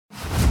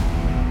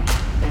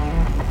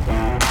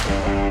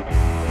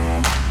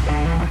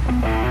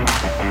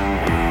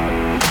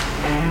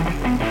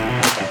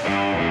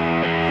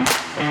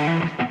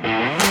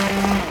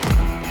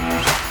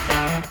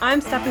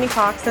I'm Stephanie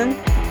Coxon.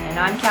 And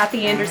I'm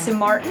Kathy Anderson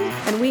Martin.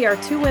 And we are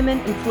two women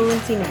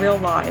influencing real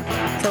lives.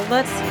 So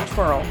let's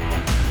twirl.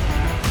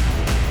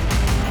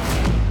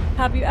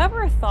 Have you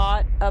ever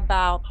thought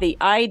about the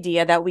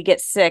idea that we get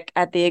sick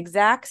at the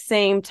exact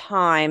same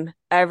time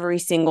every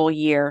single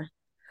year?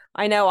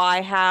 I know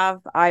I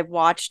have. I've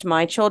watched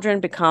my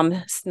children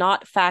become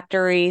snot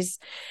factories,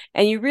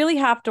 and you really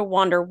have to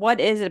wonder,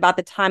 what is it about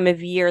the time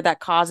of year that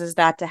causes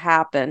that to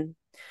happen?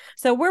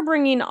 So we're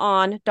bringing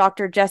on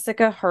Dr.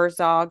 Jessica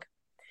Herzog,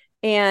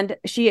 and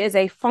she is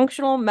a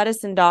functional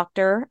medicine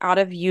doctor out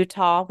of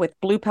Utah with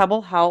Blue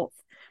Pebble Health.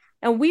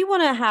 And we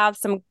want to have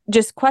some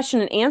just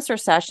question and answer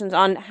sessions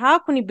on how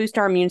can we boost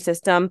our immune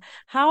system?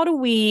 How do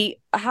we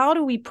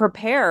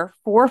prepare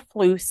for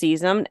flu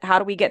season? How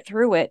do we get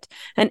through it?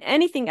 And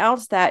anything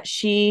else that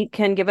she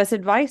can give us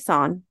advice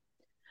on.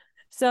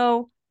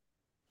 So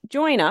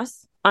join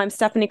us. I'm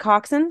Stephanie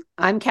Coxon.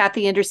 I'm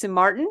Kathy Anderson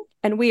Martin.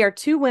 And we are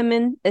two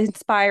women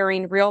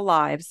inspiring real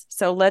lives.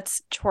 So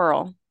let's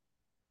twirl.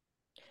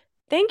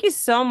 Thank you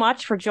so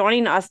much for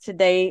joining us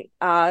today,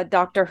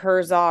 Dr.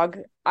 Herzog.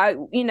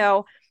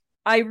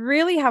 I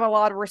really have a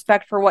lot of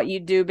respect for what you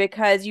do,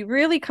 because you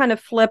really kind of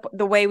flip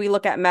the way we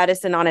look at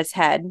medicine on its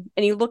head,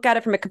 and you look at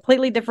it from a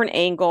completely different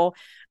angle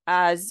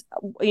as,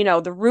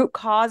 the root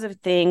cause of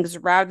things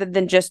rather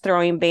than just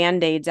throwing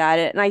Band-Aids at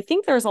it. And I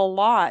think there's a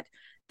lot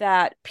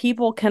that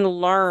people can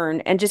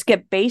learn and just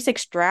get basic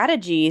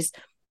strategies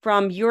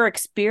from your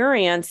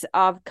experience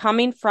of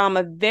coming from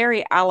a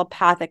very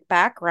allopathic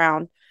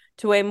background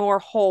to a more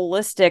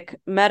holistic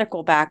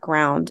medical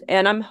background.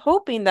 And I'm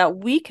hoping that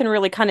we can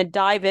really kind of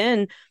dive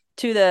in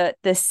to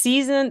the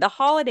season, the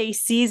holiday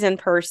season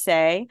per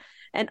se,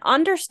 and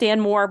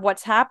understand more of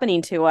what's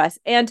happening to us.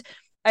 And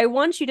I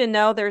want you to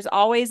know there's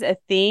always a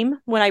theme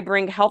when I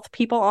bring health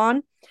people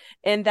on,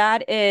 and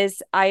that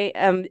is I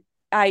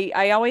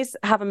always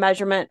have a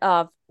measurement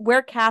of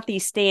where Kathy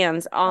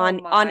stands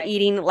on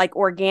eating like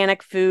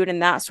organic food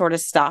and that sort of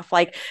stuff.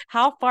 Like,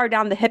 how far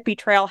down the hippie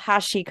trail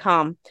has she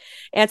come?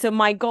 And so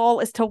my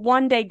goal is to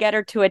one day get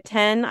her to a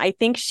 10. I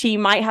think she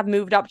might have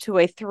moved up to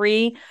a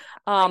 3.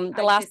 I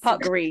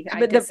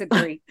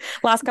disagree.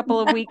 Last couple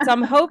of weeks,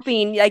 I'm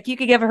hoping like you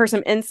could give her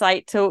some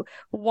insight to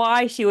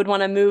why she would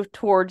want to move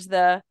towards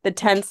the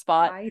 10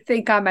 spot. I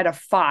think I'm at a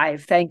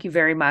 5. Thank you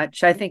very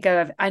much.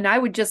 And I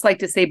would just like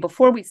to say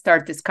before we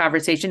start this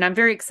conversation, I'm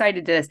very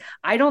excited to this.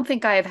 I don't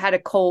think I have had a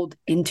cold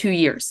in 2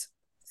 years.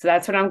 So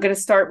that's what I'm going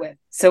to start with.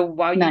 So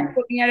while you're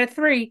looking at a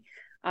 3,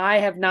 I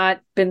have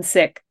not been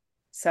sick.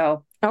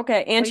 So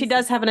okay. And she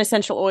does have an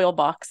essential oil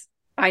box.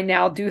 I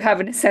now do have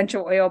an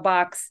essential oil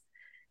box.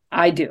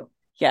 I do.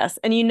 Yes.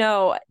 And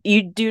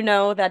you do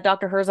know that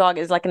Dr. Herzog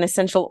is like an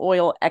essential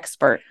oil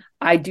expert.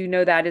 I do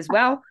know that as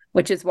well,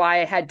 which is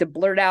why I had to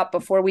blurt out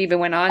before we even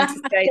went on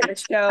to say the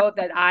show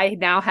that I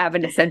now have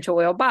an essential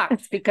oil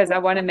box, because I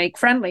want to make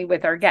friendly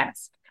with our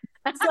guests.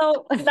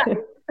 So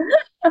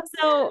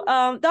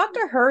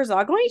Dr.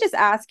 Herzog, let me just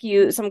ask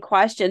you some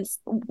questions.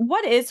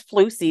 What is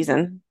flu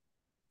season?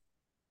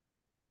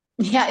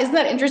 Yeah, isn't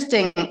that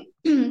interesting?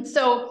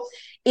 So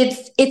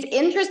it's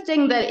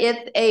interesting that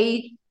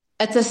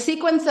it's a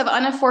sequence of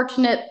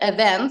unfortunate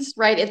events,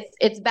 right?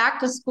 It's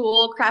back to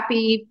school,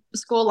 crappy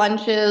school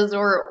lunches,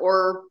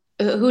 or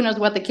who knows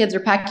what the kids are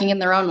packing in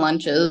their own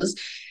lunches,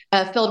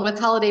 filled with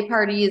holiday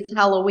parties,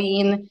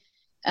 Halloween,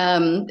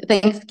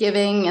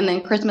 Thanksgiving, and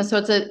then Christmas. So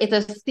it's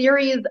a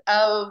series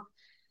of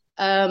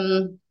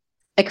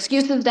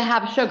excuses to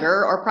have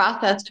sugar or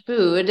processed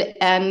food,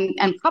 and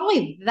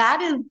probably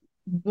that is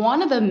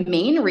one of the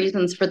main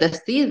reasons for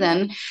this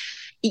season.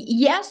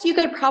 Yes, you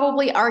could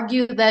probably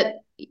argue that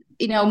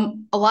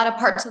a lot of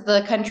parts of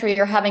the country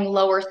are having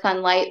lower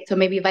sunlight, so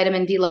maybe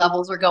vitamin D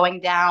levels are going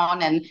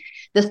down, and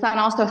the sun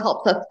also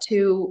helps us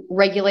to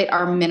regulate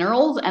our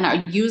minerals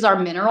and use our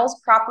minerals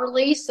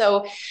properly.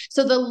 So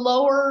the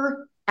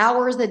lower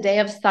hours a day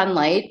of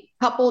sunlight,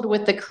 coupled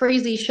with the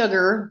crazy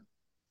sugar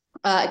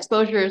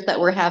exposures that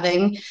we're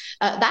having,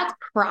 that's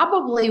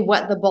probably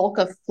what the bulk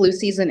of flu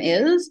season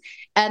is.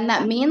 And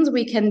that means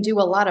we can do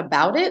a lot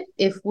about it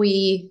if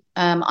we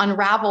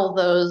unravel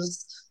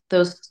those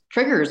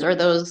triggers or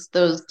those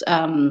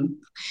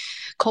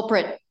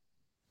culprit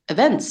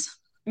events.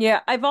 Yeah,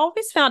 I've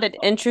always found it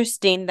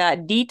interesting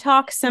that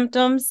detox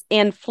symptoms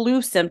and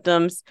flu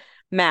symptoms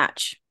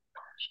match.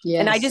 Yeah,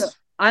 and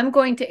I'm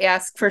going to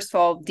ask, first of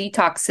all,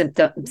 detox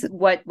symptoms.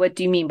 What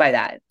do you mean by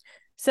that?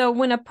 So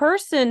when a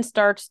person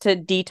starts to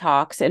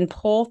detox and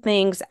pull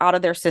things out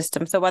of their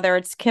system, so whether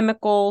it's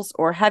chemicals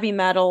or heavy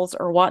metals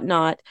or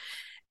whatnot,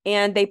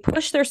 and they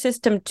push their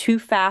system too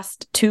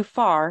fast, too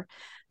far,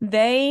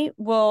 they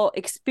will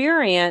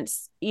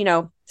experience,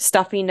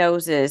 stuffy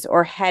noses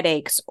or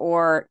headaches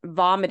or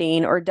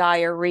vomiting or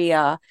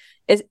diarrhea.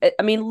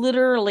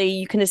 Literally,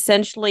 you can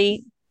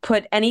essentially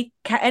put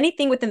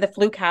anything within the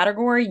flu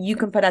category, you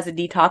can put as a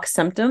detox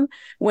symptom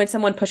when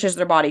someone pushes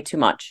their body too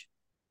much.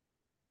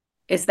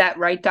 Is that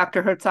right,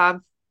 Dr.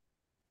 Herzog?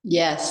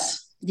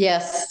 Yes,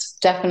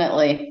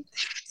 definitely.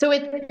 So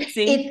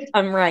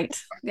I'm right.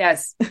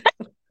 Yes.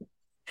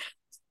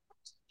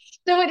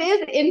 So it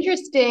is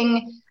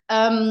interesting,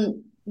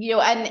 and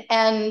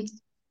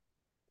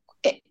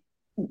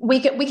we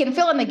can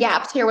fill in the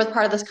gaps here with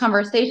part of this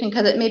conversation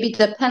because it maybe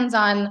depends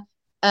on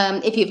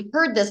if you've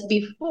heard this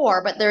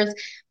before, but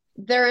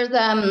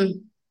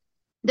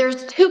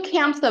there's two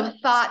camps of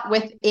thought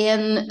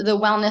within the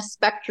wellness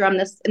spectrum.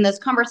 This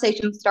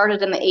conversation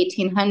started in the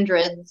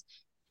 1800s,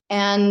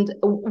 and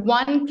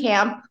one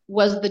camp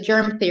was the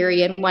germ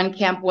theory, and one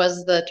camp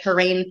was the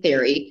terrain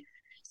theory.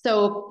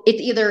 So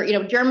it's either,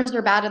 germs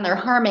are bad and they're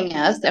harming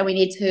us, and we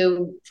need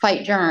to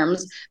fight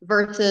germs,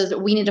 versus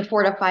we need to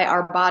fortify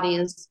our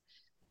bodies.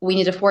 We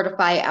need to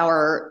fortify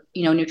our,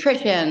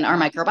 nutrition, our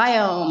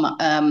microbiome,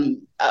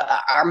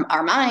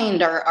 our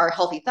mind, our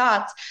healthy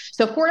thoughts.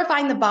 So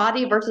fortifying the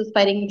body versus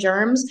fighting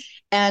germs,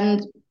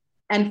 and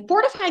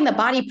fortifying the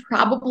body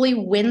probably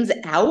wins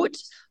out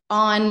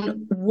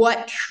on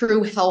what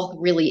true health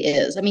really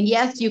is. I mean,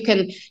 yes, you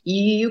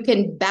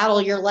can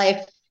battle your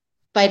life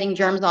fighting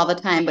germs all the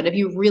time, but if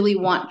you really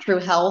want true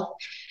health,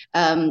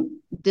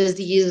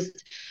 disease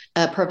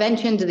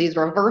prevention, disease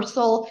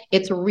reversal,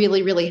 it's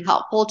really, really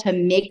helpful to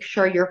make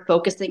sure you're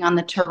focusing on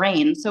the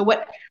terrain. So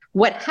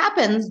what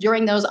happens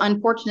during those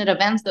unfortunate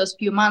events, those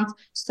few months,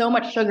 so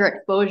much sugar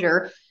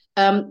exposure,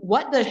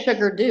 what does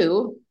sugar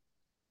do?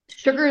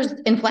 Sugar is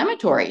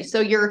inflammatory. So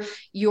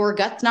your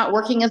gut's not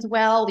working as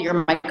well.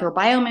 Your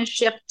microbiome is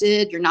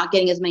shifted. You're not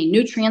getting as many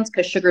nutrients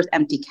because sugar's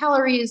empty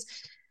calories.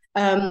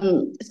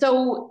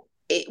 So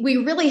we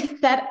really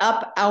set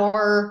up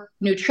our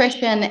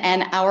nutrition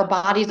and our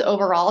bodies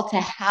overall to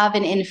have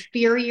an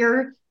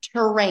inferior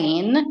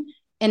terrain,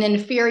 an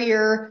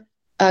inferior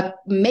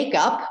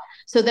makeup,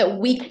 so that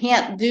we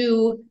can't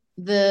do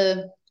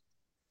the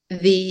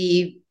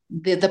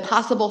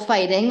possible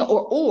fighting,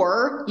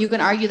 or you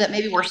can argue that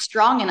maybe we're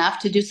strong enough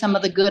to do some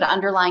of the good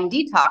underlying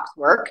detox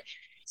work.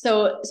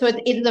 So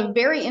it's a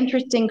very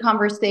interesting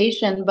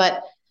conversation,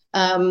 but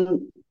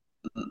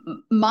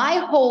my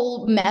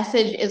whole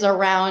message is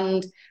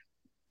around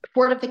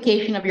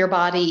fortification of your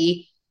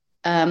body,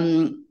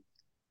 being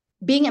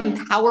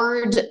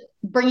empowered,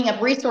 bringing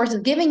up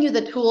resources, giving you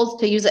the tools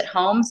to use at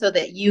home so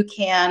that you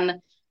can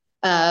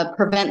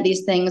prevent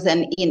these things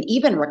and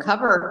even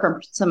recover from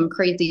some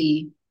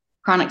crazy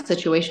chronic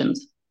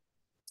situations.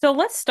 So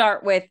let's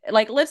start with,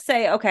 let's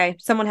say, okay,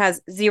 someone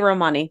has zero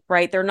money,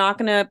 right? They're not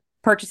going to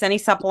purchase any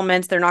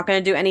supplements. They're not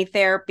going to do any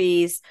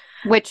therapies.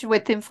 Which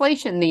with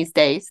inflation these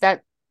days,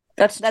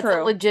 that's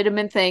true. A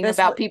legitimate thing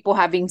about people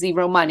having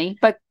zero money.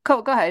 But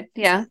go ahead.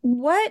 Yeah.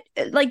 What,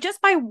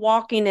 just by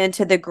walking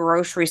into the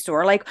grocery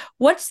store,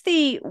 what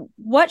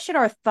should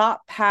our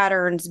thought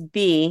patterns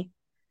be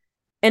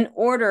in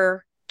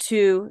order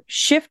to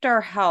shift our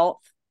health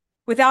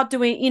without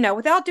doing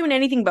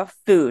anything but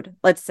food,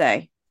 let's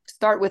say?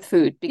 Start with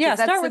food, because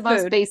that's the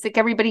most basic.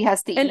 Everybody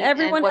has to eat, and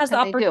everyone has the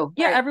opportunity.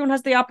 Yeah, right. Everyone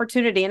has the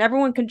opportunity, and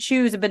everyone can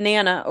choose a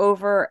banana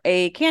over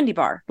a candy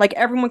bar.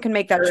 Everyone can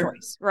make that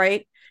choice,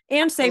 right?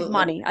 And save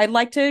money. I'd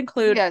like to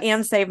include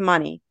and save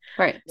money.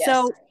 Right. Yes.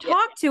 So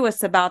talk to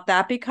us about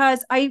that,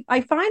 because I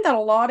find that a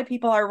lot of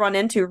people I run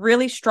into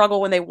really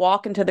struggle when they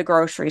walk into the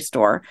grocery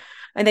store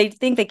and they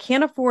think they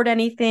can't afford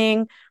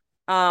anything.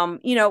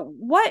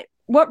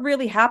 What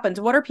really happens?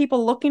 What are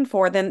people looking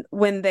for then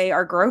when they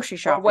are grocery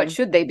shopping? Or what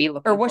should they be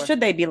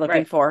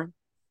looking for?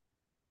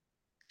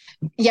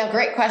 Yeah,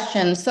 great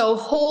question. So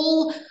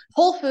whole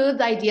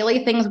foods,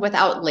 ideally things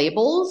without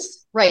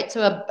labels, right?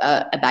 So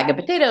a bag of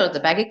potatoes, a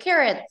bag of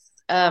carrots.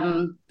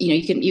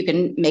 You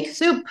can make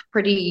soup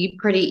pretty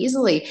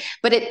easily.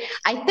 But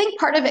I think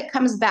part of it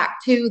comes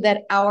back to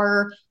that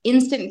our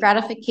instant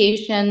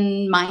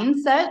gratification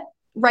mindset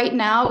right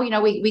now.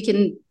 We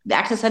can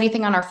access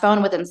anything on our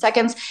phone within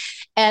seconds.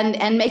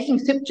 And making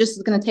soup just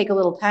is going to take a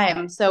little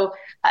time. So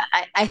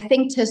I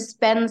think to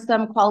spend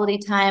some quality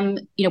time,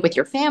 with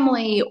your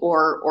family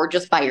or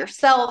just by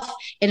yourself,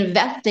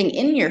 investing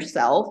in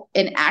yourself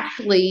and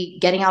actually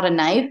getting out a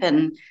knife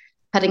and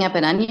cutting up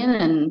an onion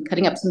and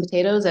cutting up some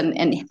potatoes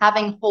and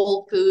having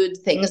whole food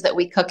things that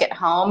we cook at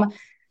home,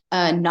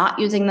 not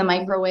using the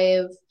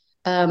microwave.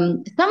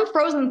 Some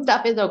frozen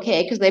stuff is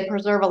okay because they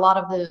preserve a lot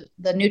of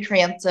the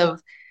nutrients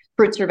of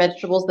fruits or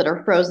vegetables that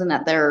are frozen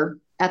at their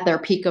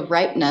peak of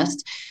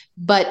ripeness,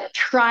 but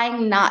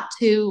trying not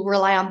to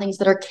rely on things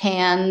that are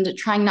canned,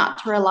 trying not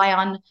to rely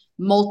on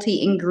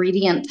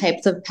multi-ingredient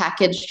types of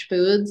packaged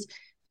foods.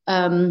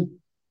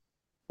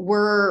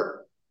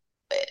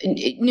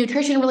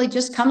 Nutrition really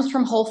just comes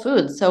from whole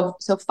foods. So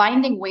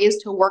finding ways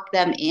to work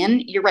them in,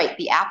 you're right,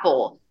 the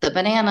apple, the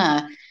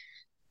banana,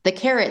 the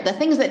carrot, the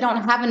things that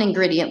don't have an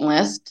ingredient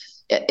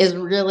list is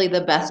really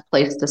the best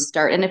place to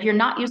start. And if you're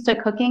not used to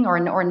cooking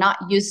or not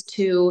used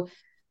to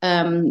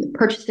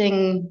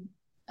purchasing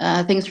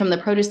things from the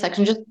produce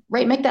section, just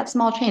make that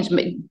small change.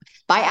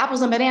 Buy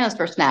apples and bananas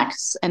for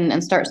snacks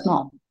and start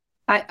small.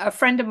 A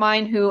friend of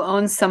mine who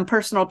owns some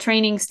personal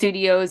training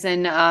studios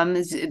and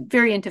is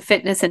very into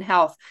fitness and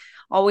health,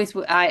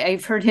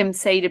 I've heard him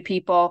say to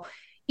people,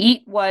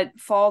 eat what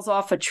falls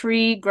off a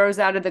tree, grows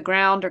out of the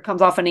ground, or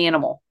comes off an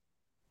animal.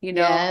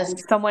 Yes.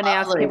 Someone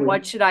asked him,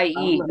 what should I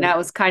eat? And that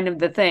was kind of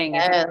the thing.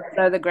 If Yes. it's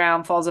out of the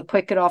ground, falls a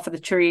picket off of the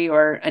tree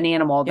or an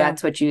animal, Yeah.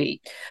 that's what you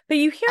eat. But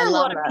you hear I a love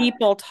lot of that.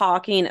 people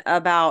talking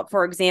about,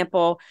 for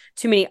example,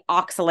 too many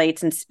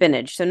oxalates in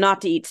spinach. So not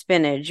to eat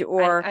spinach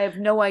or I have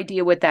no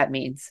idea what that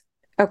means.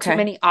 okay. Too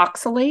many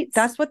oxalates?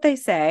 That's what they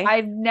say.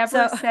 I've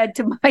never said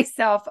to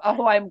myself,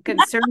 oh, I'm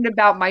concerned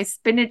about my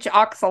spinach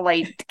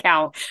oxalate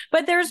count.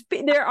 But there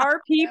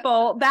are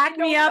people, back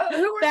me up here.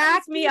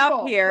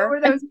 Who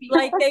are those people?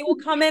 Like they will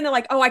come in and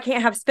like, oh, I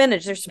can't have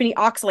spinach. There's too many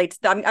oxalates.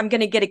 I'm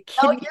going to get a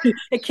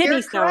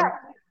kidney stone.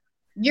 Correct.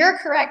 You're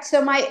correct.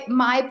 So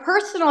my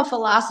personal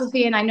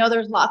philosophy, and I know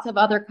there's lots of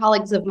other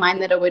colleagues of mine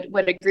that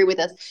would agree with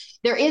us.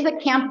 There is a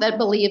camp that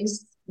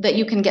believes that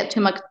you can get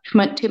too many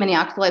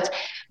oxalates.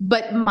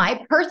 But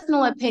my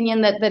personal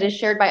opinion that is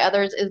shared by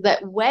others is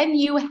that when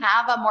you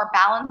have a more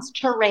balanced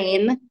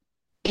terrain,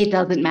 it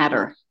doesn't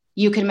matter.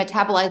 You can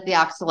metabolize the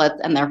oxalates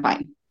and they're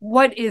fine.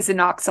 What is an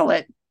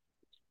oxalate?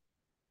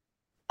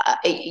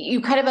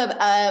 You kind of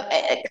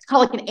it's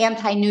called like an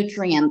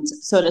anti-nutrient,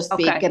 so to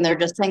speak. Okay. And they're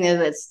just saying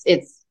that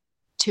it's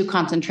too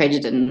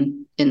concentrated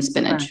in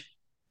spinach.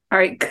 All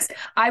right. 'Cause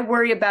I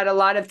worry about a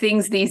lot of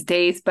things these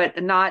days,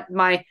 but not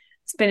my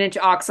spinach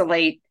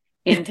oxalate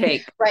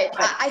intake. Right.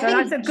 I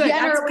think that's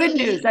good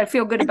news. I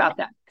feel good about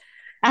that.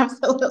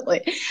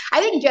 Absolutely. I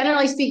think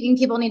generally speaking,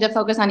 people need to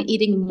focus on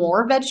eating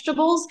more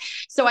vegetables.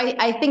 So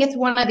I think it's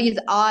one of these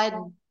odd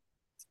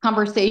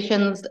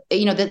conversations,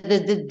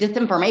 the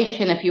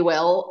disinformation, if you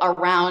will,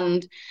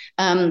 around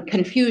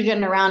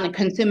confusion around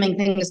consuming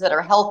things that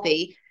are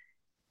healthy.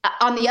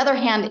 On the other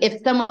hand,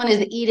 if someone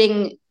is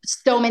eating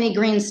so many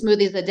green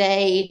smoothies a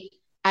day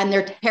and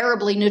they're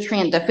terribly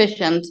nutrient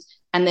deficient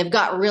and they've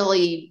got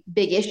really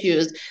big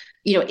issues,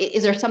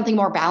 is there something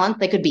more balanced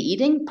they could be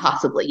eating?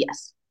 Possibly,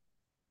 yes.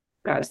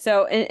 Got it.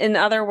 So in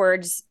other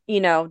words,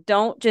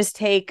 don't just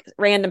take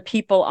random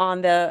people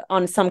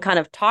on some kind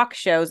of talk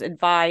show's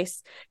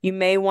advice. You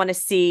may want to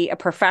see a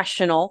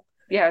professional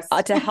yes,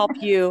 to help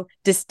you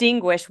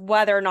distinguish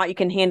whether or not you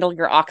can handle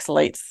your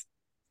oxalates.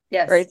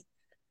 Yes. Right.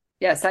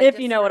 Yes. If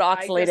you know what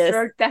oxalate is.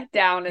 Wrote that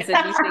down as a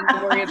new thing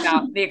to worry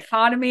about. The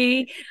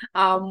economy,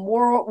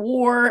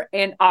 war,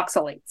 and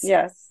oxalates.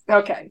 Yes.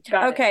 Okay.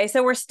 Okay.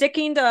 So we're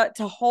sticking to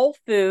whole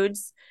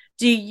foods.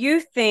 Do you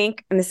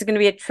think, and this is going to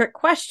be a trick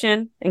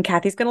question, and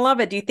Kathy's going to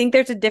love it. Do you think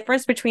there's a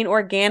difference between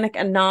organic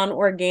and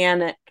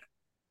non-organic?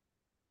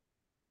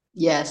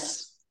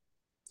 Yes.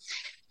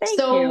 Thank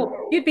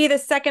you. You'd be the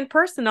second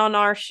person on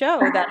our show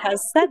that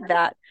has said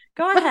that.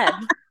 Go ahead.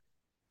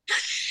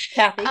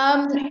 Kathy?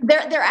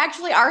 There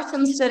actually are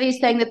some studies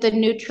saying that the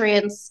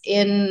nutrients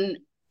in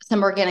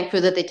some organic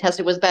food that they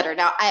tested was better.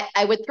 Now,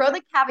 I would throw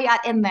the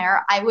caveat in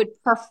there. I would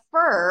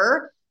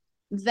prefer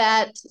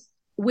that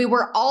we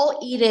were all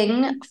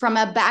eating from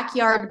a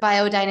backyard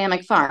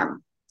biodynamic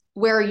farm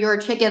where your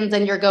chickens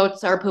and your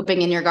goats are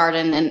pooping in your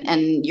garden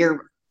and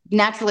you're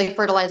naturally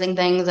fertilizing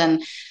things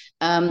and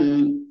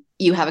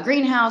you have a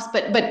greenhouse.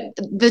 But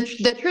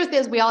the truth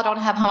is we all don't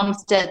have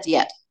homesteads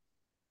yet.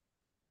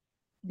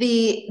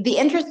 The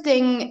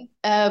interesting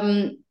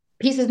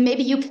piece is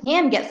maybe you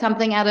can get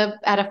something at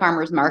a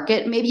farmer's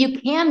market. Maybe you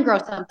can grow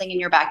something in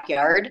your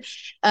backyard.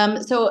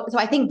 So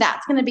I think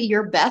that's going to be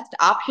your best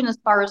option as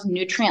far as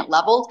nutrient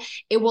levels.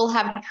 It will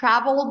have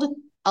traveled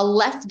a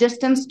less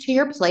distance to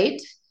your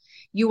plate.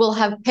 You will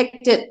have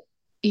picked it,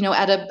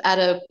 at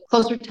a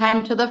closer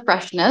time to the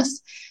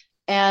freshness.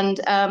 And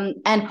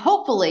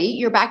hopefully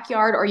your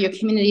backyard or your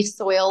community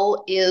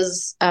soil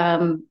is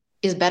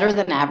better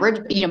than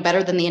average,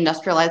 better than the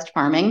industrialized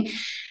farming.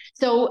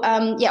 So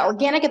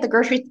organic at the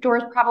grocery store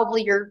is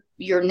probably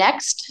your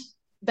next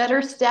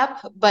better step.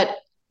 But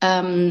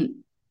for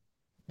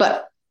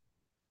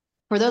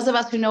those of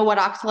us who know what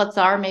oxalates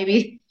are,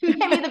 maybe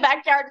the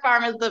backyard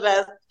farm is the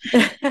best.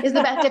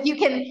 If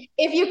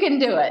you can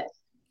do it.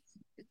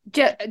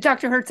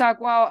 Dr.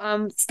 Herzog,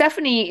 while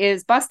Stephanie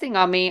is busting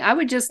on me, I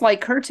would just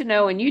like her to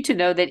know and you to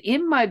know that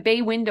in my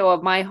bay window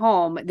of my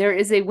home, there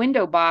is a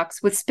window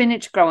box with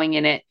spinach growing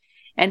in it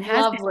and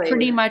has been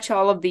pretty much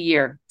all of the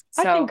year.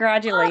 So I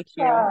congratulate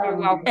you. You're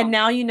welcome. And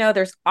now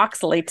there's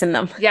oxalates in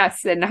them.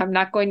 Yes, and I'm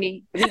not going to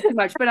eat too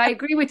much, but I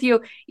agree with you.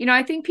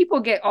 I think people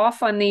get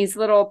off on these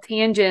little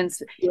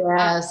tangents.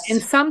 Yes. And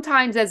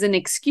sometimes as an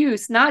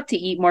excuse not to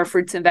eat more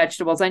fruits and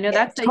vegetables. I know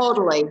that's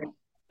totally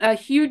a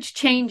huge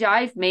change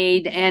I've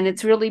made, and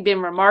it's really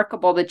been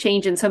remarkable, the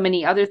change in so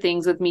many other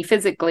things with me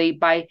physically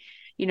by,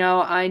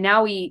 I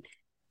now eat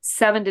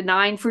 7 to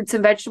 9 fruits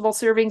and vegetable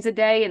servings a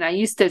day. And I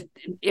used to,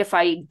 if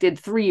I did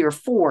 3 or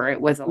 4,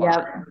 it was a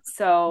lot.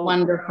 So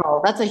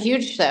wonderful. That's a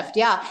huge shift.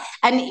 Yeah.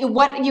 And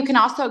what you can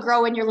also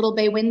grow in your little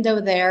bay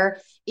window there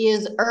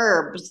is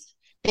herbs.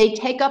 They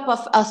take up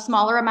a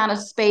smaller amount of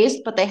space,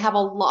 but they have a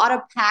lot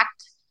of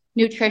packed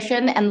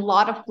nutrition and a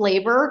lot of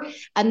flavor.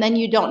 And then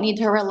you don't need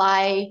to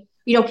rely,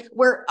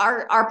 where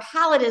our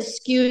palate is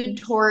skewed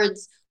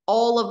towards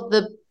all of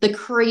the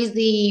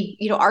crazy,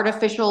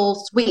 artificial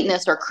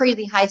sweetness or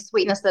crazy high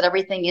sweetness that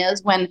everything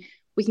is, when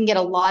we can get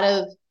a lot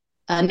of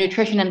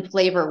nutrition and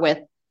flavor with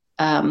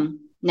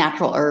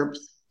natural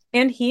herbs.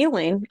 And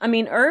healing. I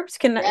mean, herbs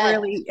can Yes,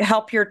 really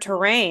help your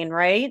terrain,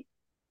 right?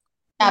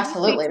 When you say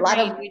absolutely. A lot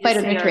of terrain, we just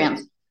say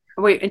phytonutrients.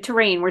 in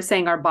terrain, we're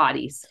saying our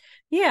bodies.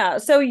 Yeah.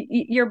 So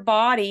your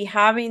body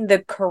having the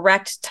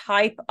correct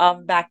type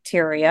of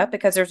bacteria,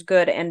 because there's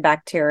good and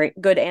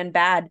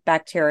bad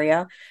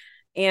bacteria,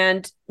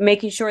 and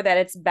making sure that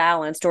it's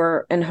balanced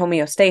or in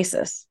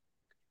homeostasis.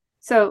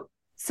 So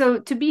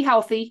to be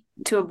healthy,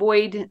 to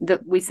avoid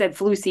we said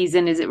flu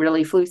season, is it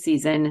really flu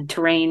season,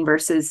 terrain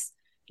versus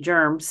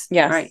germs?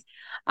 Yes. Right.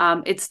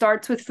 It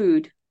starts with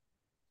food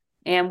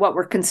and what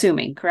we're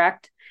consuming,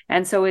 correct?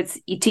 And so it's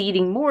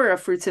eating more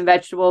of fruits and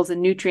vegetables and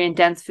nutrient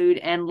dense food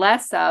and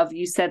less of,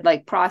 you said,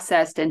 like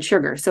processed and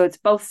sugar. So it's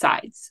both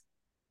sides.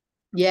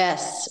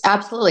 Yes,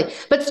 absolutely.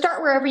 But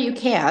start wherever you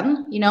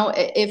can.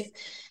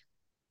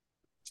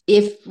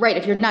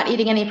 If you're not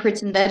eating any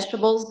fruits and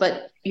vegetables,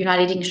 but you're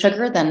not eating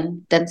sugar,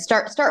 then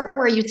start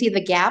where you see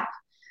the gap.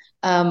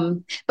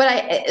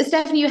 But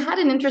Stephanie, you had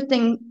an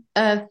interesting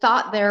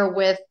thought there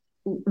with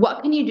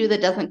what can you do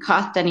that doesn't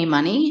cost any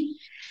money?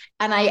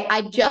 And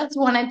I just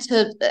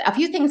a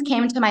few things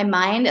came to my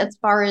mind as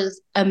far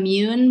as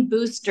immune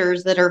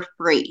boosters that are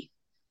free.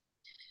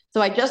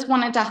 So I just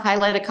wanted to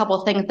highlight a couple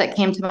of things that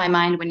came to my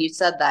mind when you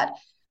said that.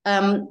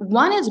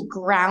 One is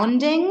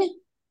grounding,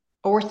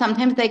 or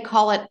sometimes they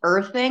call it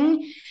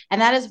earthing, and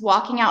that is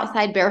walking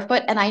outside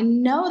barefoot. And I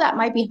know that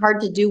might be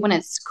hard to do when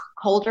it's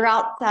colder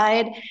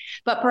outside,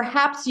 but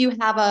perhaps you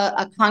have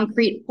a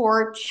concrete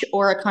porch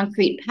or a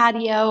concrete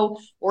patio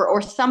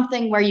or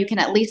something where you can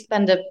at least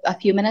spend a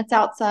few minutes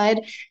outside.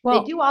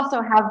 They do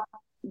also have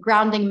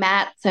grounding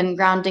mats and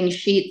grounding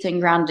sheets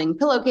and grounding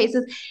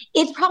pillowcases.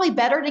 It's probably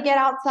better to get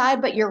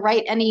outside, but you're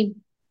right. Any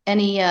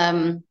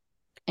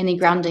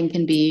grounding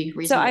can be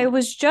reasonable. So I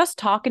was just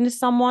talking to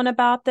someone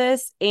about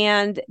this,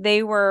 and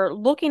they were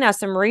looking at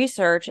some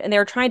research, and they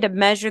were trying to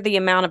measure the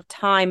amount of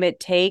time it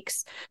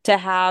takes to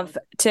have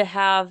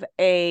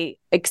a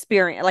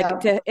experience, like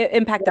to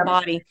impact the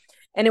body.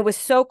 And it was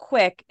so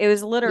quick. It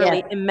was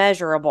literally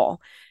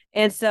immeasurable.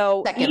 And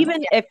so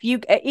even if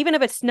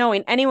it's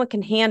snowing, anyone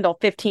can handle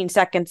 15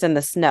 seconds in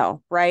the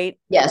snow, right?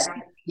 Yes.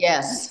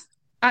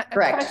 A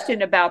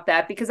question about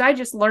that, because I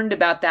just learned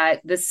about that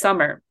this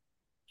summer.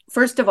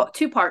 First of all,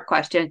 two-part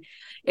question.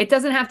 It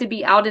doesn't have to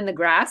be out in the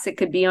grass. It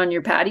could be on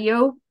your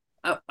patio.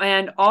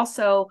 And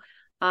also,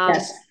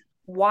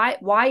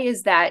 why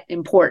is that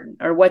important,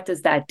 or what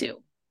does that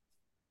do?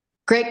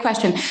 Great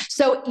question.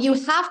 So you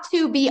have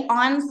to be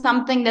on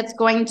something that's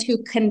going to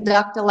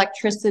conduct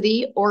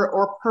electricity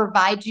or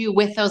provide you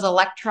with those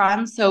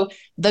electrons. So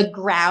the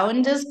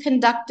ground is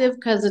conductive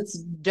because it's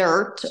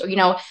dirt.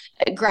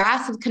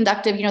 Grass is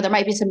conductive. There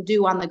might be some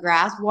dew on the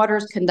grass. Water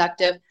is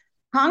conductive.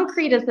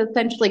 Concrete is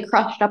essentially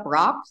crushed up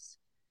rocks,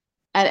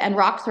 and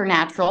rocks are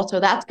natural, so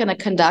that's going to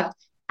conduct.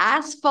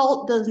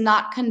 Asphalt does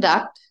not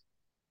conduct.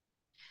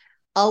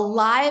 A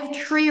live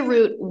tree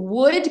root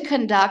would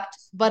conduct,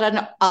 but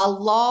a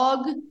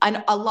log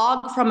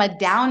from a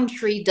down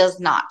tree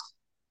does not.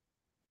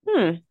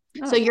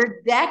 So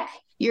your deck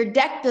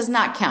does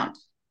not count.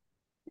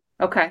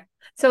 Okay.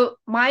 So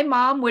my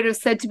mom would have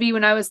said to me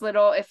when I was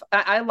little, if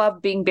I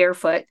love being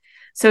barefoot,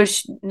 so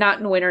not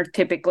in winter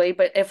typically,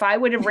 but if I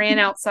would have ran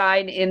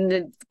outside in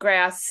the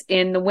grass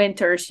in the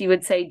winter, she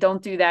would say,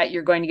 "Don't do that.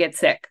 You're going to get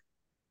sick."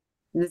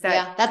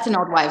 Yeah, that's an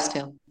old wives'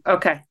 tale.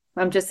 Okay.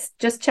 I'm just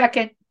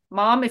checking.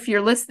 Mom, if you're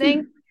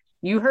listening,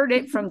 you heard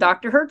it from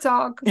Dr.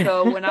 Herzog.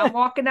 So when I'm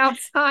walking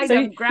outside,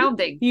 I'm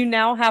grounding. You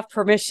now have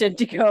permission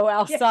to go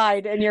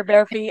outside in your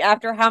bare feet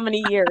after how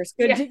many years?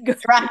 Good to go.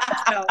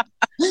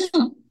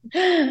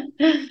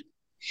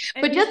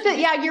 But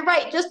you're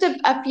right. Just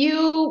a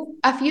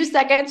few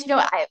seconds.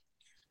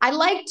 I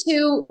like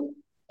to,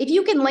 if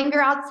you can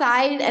linger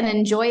outside and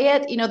enjoy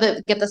it,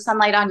 get the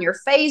sunlight on your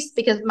face,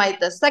 because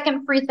the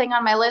second free thing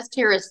on my list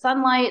here is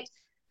sunlight.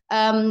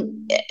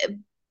 And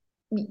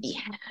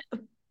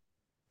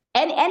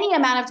any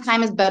amount of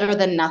time is better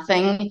than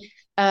nothing.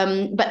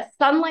 But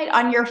sunlight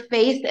on your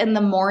face in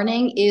the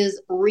morning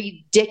is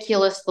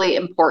ridiculously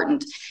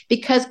important,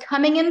 because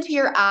coming into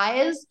your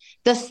eyes,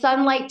 the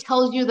sunlight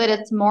tells you that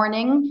it's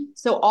morning.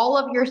 So all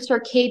of your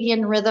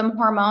circadian rhythm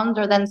hormones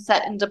are then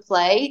set into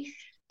play.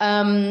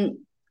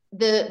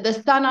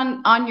 The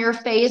sun on your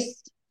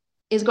face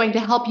is going to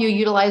help you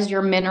utilize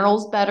your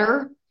minerals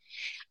better.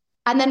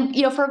 And then,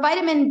 for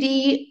vitamin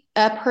D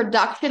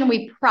production,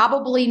 we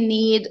probably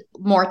need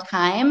more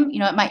time.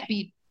 It might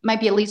be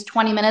at least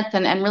 20 minutes.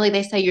 And really,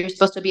 they say you're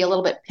supposed to be a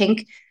little bit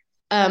pink.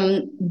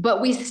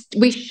 But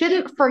we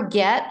shouldn't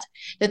forget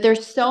that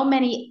there's so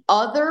many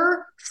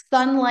other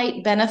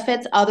sunlight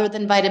benefits other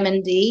than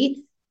vitamin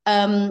D.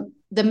 The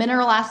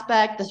mineral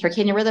aspect, the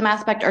circadian rhythm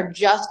aspect are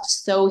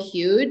just so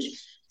huge.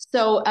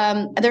 So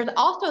there's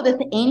also this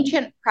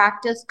ancient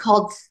practice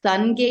called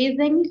sun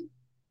gazing.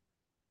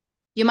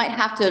 You might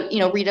have to,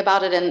 read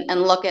about it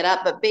and look it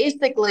up. But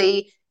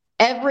basically,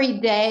 every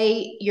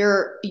day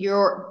you're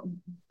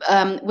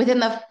within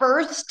the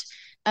first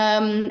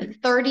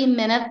 30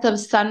 minutes of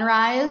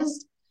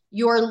sunrise,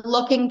 you're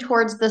looking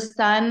towards the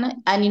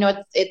sun, and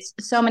it's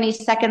so many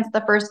seconds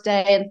the first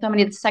day and so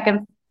many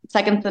seconds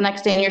the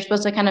next day, and you're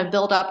supposed to kind of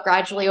build up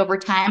gradually over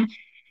time.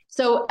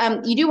 So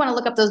you do want to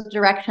look up those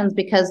directions,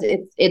 because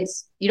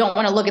it's you don't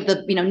want to look at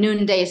the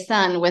noonday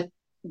sun with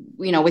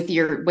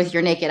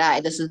your naked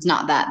eye. This is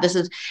not that. This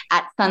is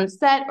at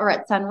sunset or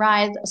at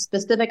sunrise, a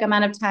specific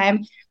amount of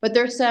time. But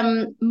there's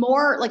some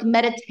more like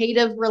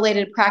meditative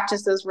related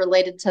practices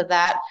related to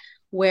that,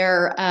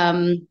 where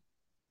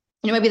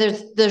maybe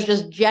there's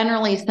just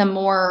generally some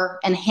more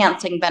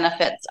enhancing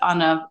benefits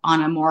on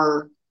a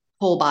more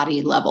whole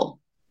body level.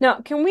 Now,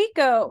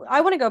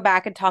 I want to go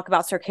back and talk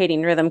about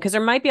circadian rhythm, because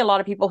there might be a lot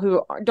of people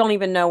who don't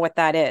even know what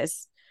that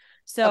is.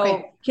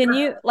 So Can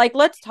you,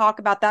 let's talk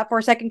about that for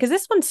a second, because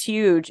this one's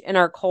huge in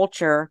our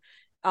culture.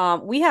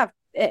 We have,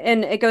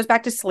 and it goes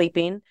back to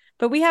sleeping,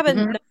 but we have a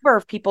number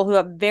of people who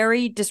have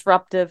very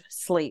disruptive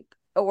sleep,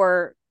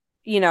 or,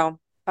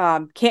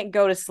 can't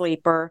go to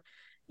sleep, or,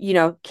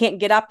 can't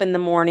get up in the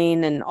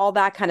morning and all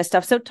that kind of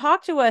stuff. So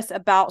talk to us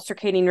about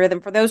circadian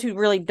rhythm for those who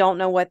really don't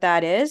know what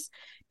that is,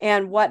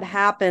 and what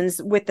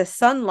happens with the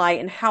sunlight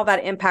and how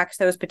that impacts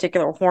those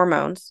particular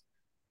hormones.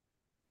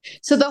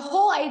 So the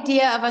whole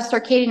idea of a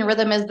circadian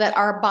rhythm is that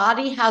our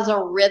body has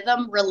a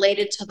rhythm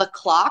related to the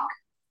clock.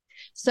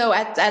 So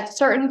at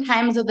certain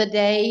times of the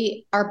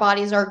day, our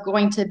bodies are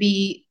going to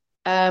be,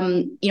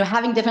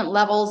 having different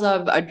levels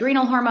of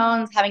adrenal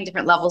hormones, having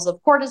different levels of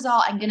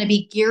cortisol, and going to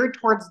be geared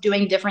towards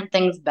doing different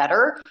things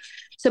better.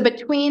 So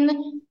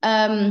between,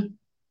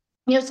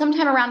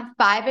 sometime around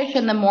 5-ish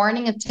in the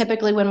morning is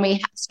typically when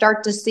we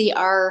start to see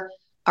our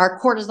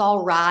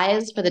cortisol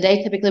rise for the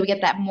day. Typically we get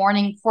that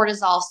morning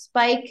cortisol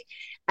spike,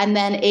 and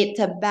then it's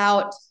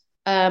about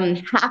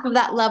half of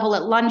that level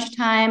at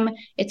lunchtime.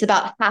 It's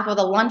about half of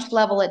the lunch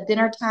level at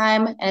dinner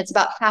time, and it's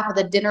about half of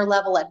the dinner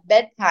level at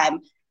bedtime,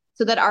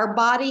 so that our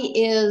body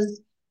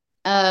is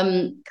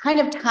kind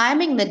of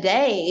timing the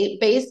day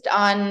based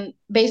on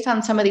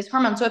some of these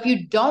hormones. So if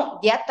you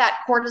don't get that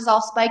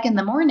cortisol spike in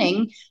the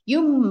morning,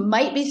 you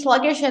might be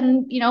sluggish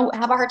and,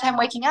 have a hard time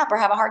waking up, or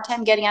have a hard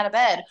time getting out of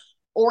bed.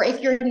 Or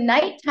if your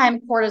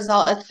nighttime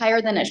cortisol is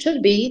higher than it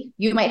should be,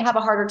 you might have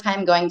a harder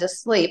time going to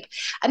sleep.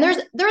 And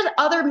there's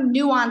other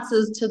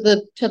nuances to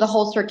the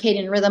whole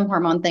circadian rhythm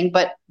hormone thing,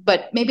 but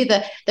maybe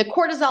the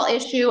cortisol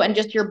issue and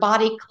just your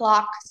body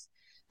clock's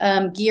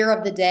gear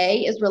of the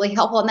day is really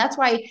helpful. And that's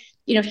why,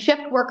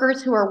 shift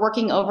workers who are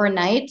working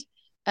overnight,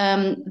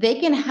 they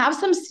can have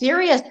some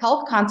serious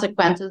health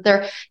consequences.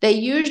 They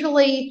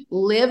usually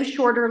live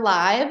shorter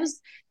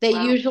lives. They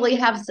usually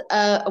have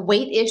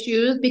weight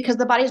issues, because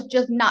the body's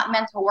just not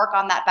meant to work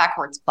on that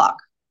backwards clock.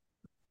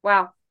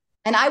 Wow.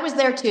 And I was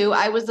there too.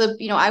 I was a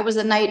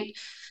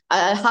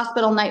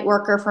hospital night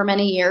worker for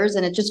many years,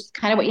 and it's just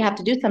kind of what you have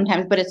to do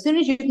sometimes. But as soon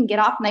as you can get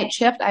off night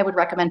shift, I would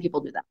recommend people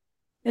do that.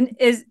 And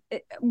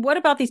what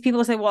about these people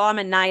who say, well, I'm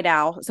a night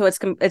owl, so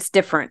it's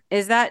different?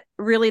 Is that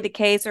really the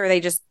case, or are they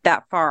just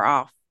that far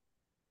off?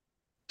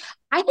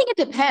 I think it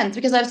depends,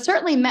 because I've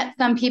certainly met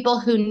some people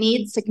who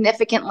need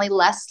significantly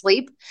less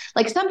sleep.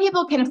 Like, some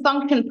people can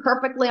function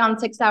perfectly on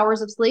 6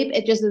 hours of sleep.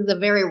 It just is a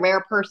very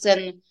rare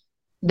person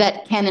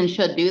that can and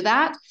should do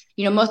that.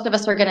 Most of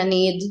us are going to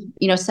need,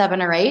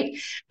 7 or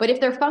 8. But if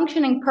they're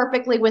functioning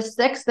perfectly with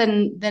 6,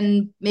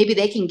 then maybe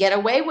they can get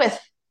away with,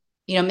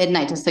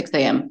 midnight to 6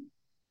 a.m.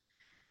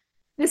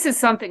 This is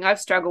something I've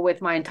struggled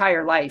with my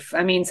entire life.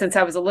 I mean, since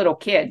I was a little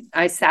kid,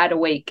 I sat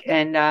awake.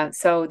 And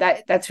so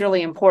that's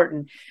really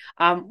important.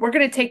 We're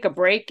going to take a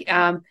break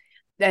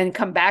and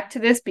come back to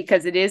this,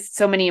 because it is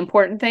so many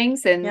important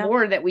things and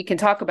more that we can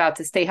talk about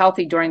to stay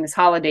healthy during this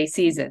holiday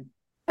season.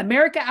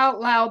 America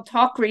Out Loud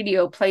Talk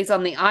Radio plays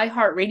on the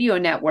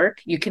iHeartRadio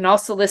network. You can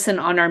also listen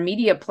on our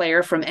media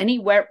player from any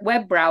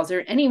web browser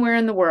anywhere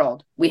in the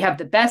world. We have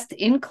the best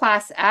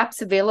in-class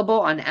apps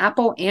available on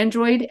Apple,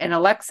 Android, and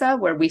Alexa,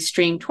 where we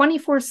stream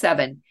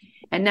 24/7.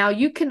 And now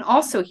you can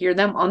also hear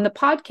them on the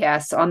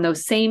podcasts on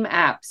those same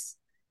apps.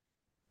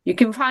 You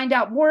can find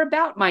out more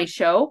about my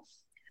show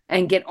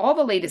and get all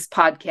the latest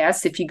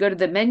podcasts if you go to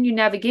the menu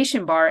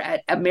navigation bar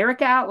at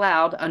America Out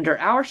Loud under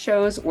our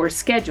shows or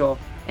schedule,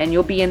 and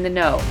you'll be in the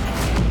know.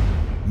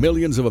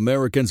 Millions of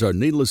Americans are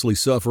needlessly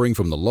suffering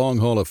from the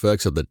long-haul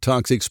effects of the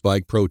toxic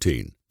spike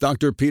protein.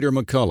 Dr. Peter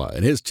McCullough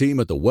and his team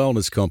at the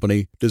Wellness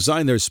Company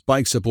designed their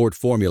spike support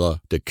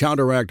formula to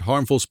counteract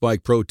harmful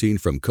spike protein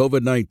from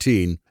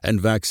COVID-19 and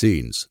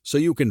vaccines, so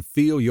you can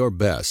feel your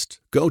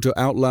best. Go to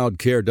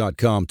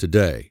OutLoudCare.com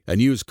today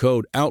and use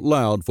code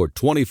OUTLOUD for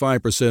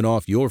 25%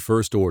 off your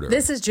first order.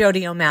 This is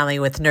Jody O'Malley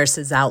with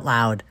Nurses Out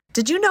Loud.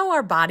 Did you know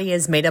our body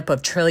is made up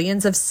of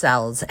trillions of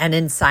cells, and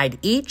inside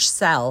each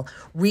cell,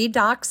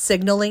 redox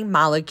signaling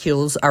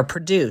molecules are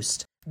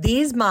produced?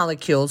 These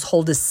molecules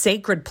hold a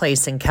sacred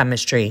place in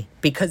chemistry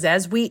because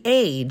as we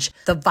age,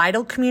 the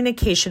vital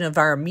communication of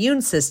our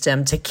immune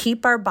system to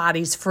keep our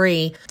bodies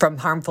free from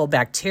harmful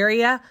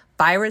bacteria,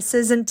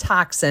 viruses, and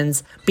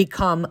toxins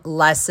become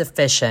less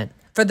efficient.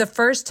 For the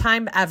first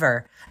time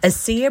ever,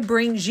 ASEA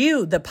brings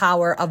you the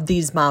power of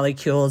these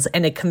molecules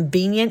in a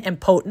convenient and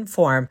potent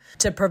form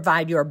to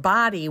provide your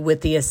body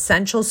with the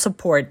essential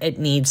support it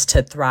needs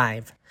to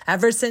thrive.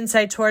 Ever since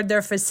I toured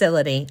their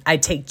facility, I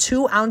take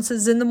 2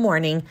 ounces in the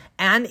morning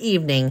and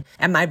evening,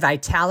 and my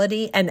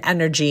vitality and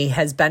energy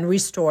has been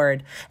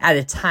restored at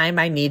a time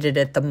I needed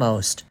it the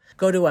most.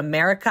 Go to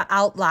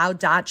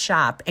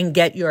AmericaOutloud.shop and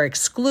get your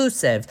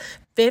exclusive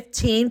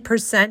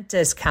 15%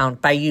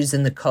 discount by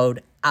using the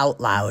code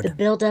OUTLOUD. The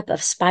buildup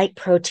of spike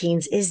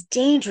proteins is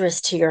dangerous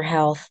to your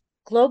health.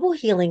 Global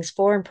Healing's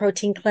Foreign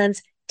Protein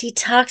Cleanse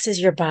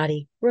detoxes your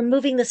body,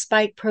 removing the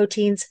spike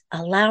proteins,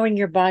 allowing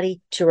your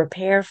body to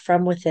repair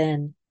from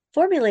within.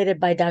 Formulated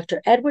by Dr.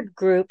 Edward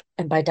Group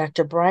and by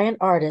Dr. Brian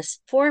Ardis,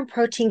 Foreign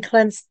Protein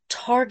Cleanse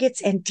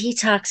targets and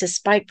detoxes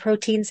spike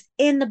proteins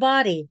in the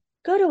body.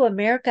 Go to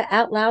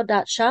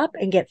AmericaOutloud.shop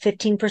and get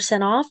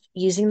 15% off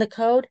using the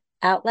code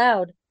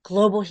OUTLOUD.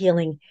 Global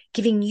Healing,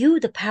 giving you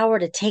the power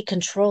to take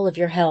control of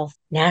your health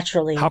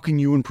naturally. How can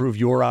you improve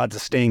your odds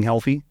of staying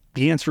healthy?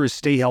 The answer is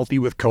stay healthy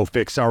with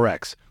Cofix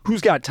RX.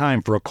 Who's got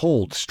time for a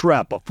cold,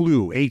 strep, a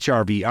flu,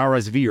 HRV,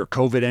 RSV, or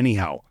COVID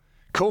anyhow?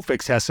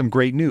 Cofix has some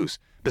great news.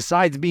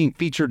 Besides being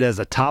featured as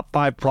a top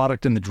 5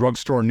 product in the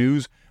drugstore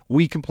news,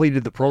 we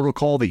completed the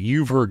protocol that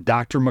you've heard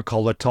Dr.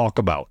 McCullough talk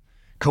about.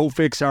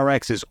 Cofix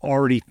RX is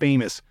already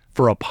famous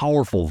for a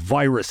powerful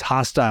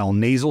virus-hostile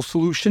nasal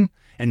solution,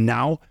 and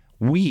now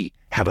we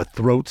have a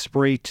throat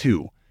spray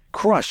too.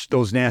 Crush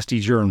those nasty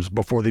germs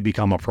before they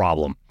become a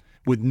problem.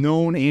 With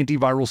known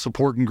antiviral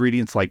support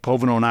ingredients like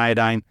povidone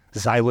iodine,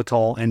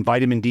 xylitol, and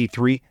vitamin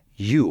D3,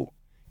 you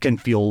can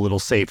feel a little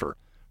safer.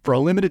 For a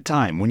limited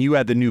time, when you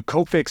add the new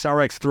Cofix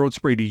RX throat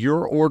spray to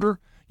your order,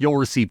 you'll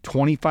receive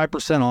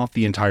 25% off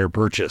the entire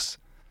purchase.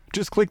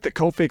 Just click the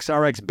Cofix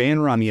RX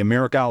banner on the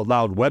America Out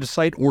Loud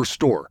website or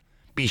store.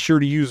 Be sure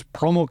to use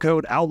promo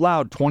code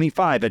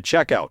OUTLOUD25 at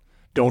checkout.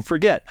 Don't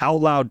forget,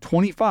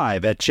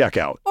 OUTLOUD25 at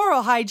checkout.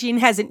 Oral hygiene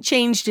hasn't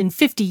changed in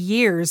 50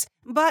 years,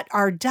 but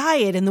our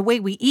diet and the way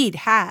we eat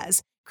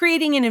has,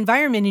 creating an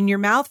environment in your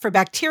mouth for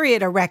bacteria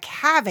to wreak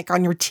havoc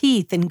on your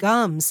teeth and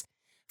gums.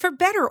 For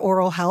better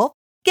oral health,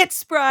 get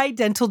Spry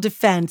Dental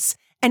Defense,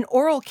 an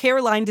oral care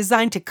line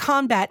designed to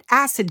combat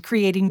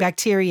acid-creating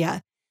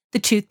bacteria. The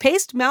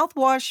toothpaste,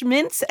 mouthwash,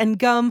 mints, and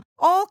gum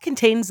all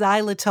contain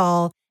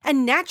xylitol, a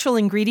natural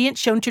ingredient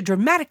shown to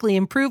dramatically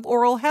improve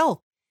oral health.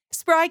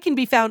 Spry can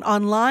be found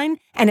online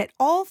and at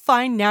all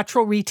fine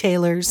natural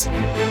retailers.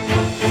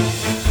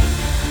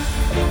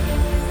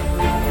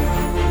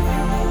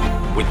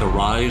 With the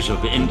rise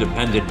of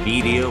independent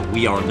media,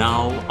 we are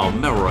now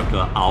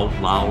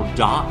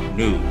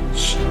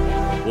AmericaOutloud.news.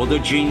 For the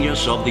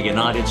genius of the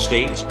United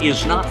States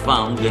is not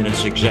found in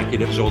its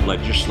executives or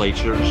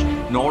legislatures,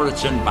 nor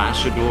its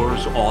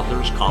ambassadors,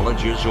 authors,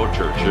 colleges, or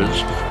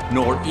churches,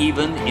 nor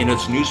even in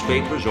its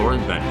newspapers or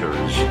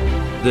inventors.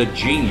 The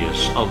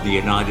genius of the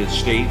United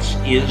States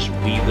is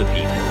we the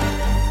people.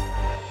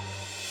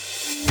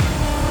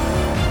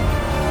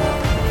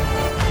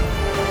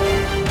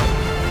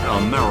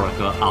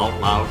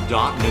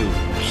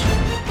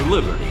 AmericaOutloud.news.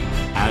 Liberty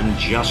and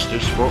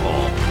justice for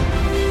all.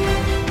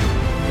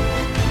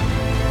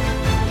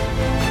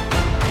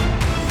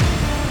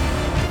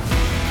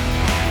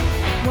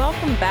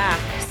 Welcome back.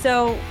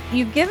 So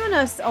you've given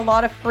us a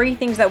lot of free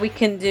things that we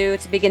can do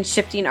to begin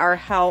shifting our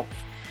health.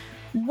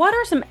 What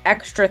are some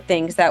extra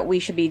things that we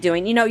should be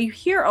doing? You know, you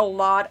hear a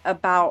lot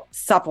about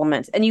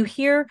supplements and you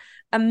hear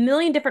a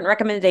million different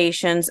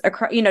recommendations,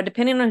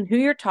 depending on who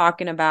you're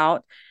talking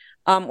about.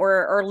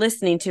 Or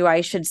listening to,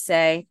 I should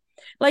say.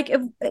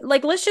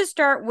 Let's just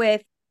start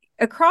with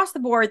across the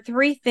board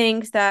 3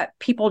 things that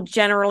people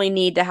generally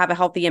need to have a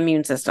healthy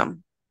immune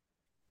system.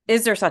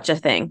 Is there such a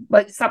thing?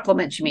 What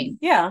supplements you mean?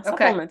 Yeah,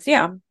 supplements.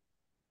 Okay.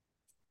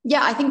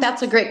 Yeah, I think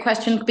that's a great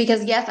question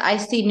because yes, I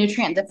see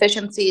nutrient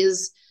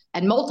deficiencies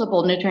and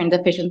multiple nutrient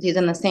deficiencies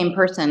in the same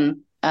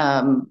person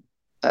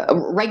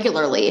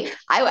regularly.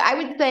 I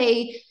would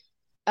say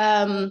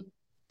I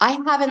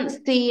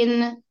haven't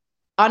seen.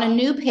 On a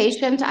new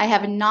patient, I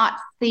have not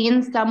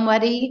seen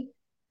somebody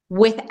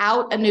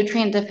without a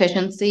nutrient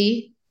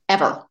deficiency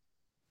ever.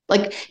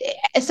 Like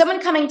if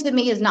someone coming to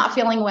me is not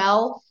feeling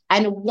well,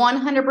 and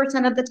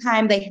 100% of the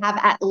time they have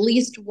at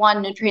least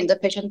one nutrient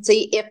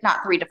deficiency, if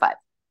not 3 to 5.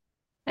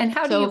 And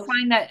how do you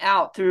find that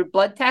out? Through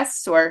blood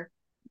tests or?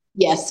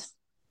 Yes.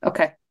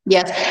 Okay.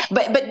 Yes.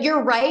 But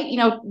you're right. You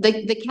know,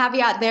 the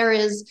caveat there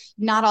is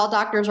not all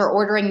doctors are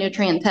ordering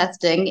nutrient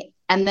testing,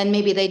 and then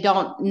maybe they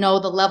don't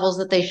know the levels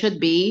that they should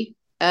be.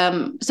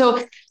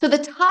 So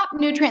the top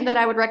nutrient that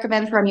I would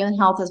recommend for immune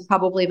health is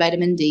probably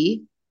vitamin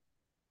D,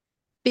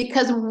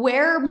 because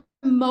where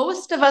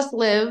most of us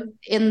live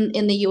in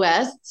the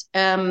US,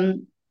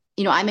 I'm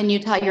in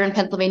Utah, you're in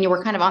Pennsylvania,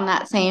 we're kind of on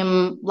that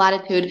same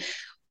latitude.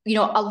 You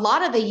know, a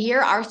lot of the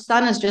year, our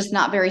sun is just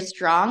not very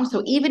strong.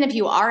 So even if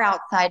you are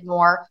outside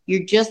more,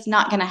 you're just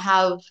not going to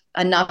have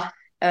enough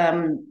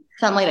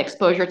sunlight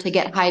exposure to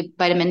get high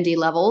vitamin D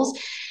levels.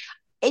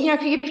 And,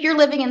 if you're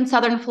living in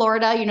Southern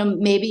Florida,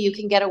 maybe you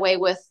can get away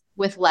with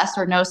less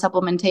or no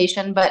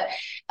supplementation, but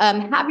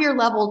have your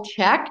level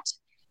checked.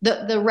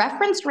 The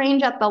reference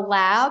range at the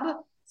lab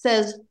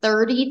says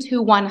 30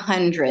 to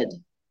 100.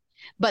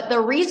 But the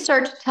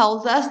research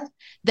tells us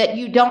that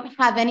you don't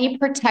have any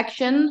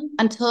protection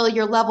until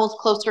your level's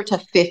closer to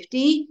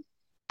 50,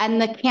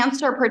 and the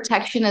cancer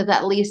protection is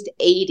at least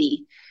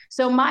 80.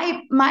 So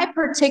my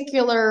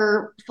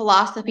particular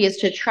philosophy is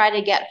to try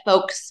to get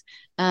folks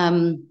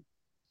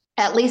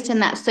at least in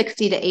that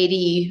 60 to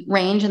 80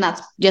 range, and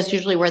that's just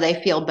usually where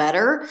they feel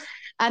better.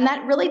 And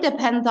that really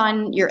depends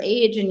on your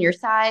age and your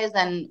size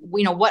and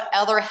what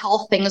other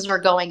health things are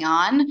going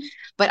on.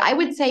 But I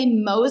would say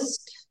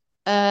most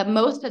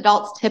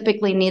adults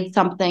typically need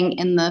something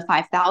in the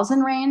 5,000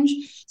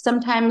 range.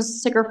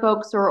 Sometimes sicker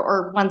folks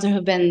or ones who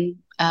have been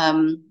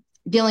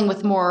dealing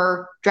with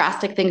more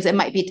drastic things, it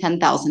might be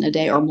 10,000 a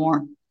day or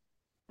more.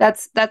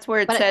 That's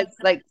where it says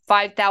like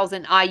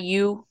 5,000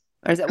 IU,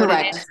 or is that correct.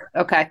 What it is?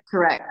 Okay.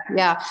 Correct.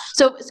 Yeah.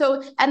 So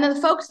and the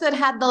folks that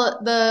had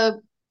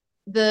the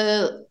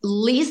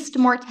least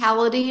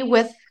mortality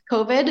with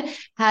COVID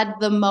had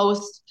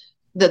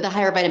the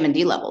higher vitamin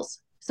D levels.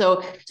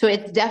 So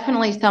it's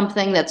definitely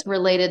something that's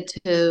related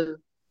to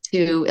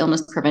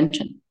illness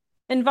prevention.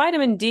 And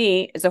vitamin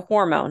D is a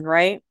hormone,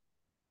 right?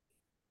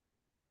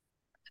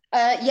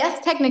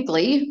 Yes,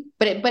 technically,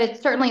 but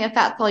it's certainly a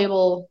fat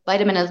soluble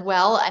vitamin as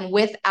well. And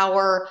with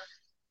our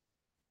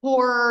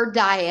poor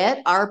diet,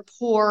 our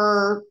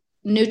poor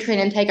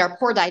nutrient intake, our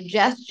poor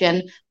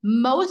digestion,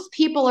 most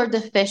people are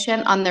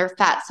deficient on their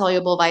fat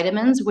soluble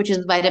vitamins, which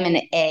is vitamin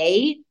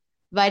A,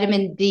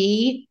 vitamin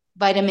D,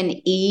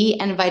 vitamin E,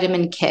 and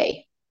vitamin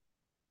K.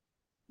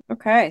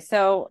 Okay.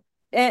 So,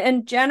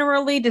 and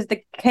generally, does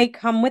the K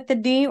come with the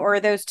D, or are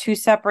those two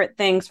separate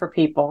things for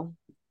people?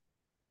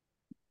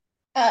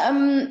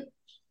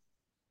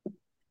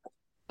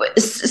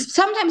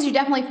 Sometimes you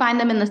definitely find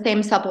them in the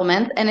same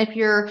supplement. And if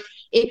you're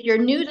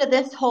new to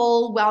this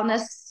whole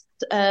wellness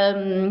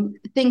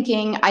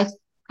thinking, I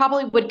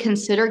probably would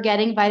consider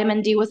getting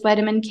vitamin D with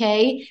vitamin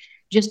K,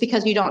 just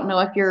because you don't know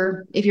if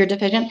you're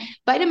deficient.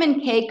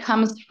 Vitamin K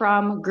comes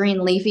from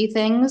green leafy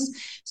things.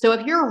 So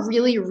if you're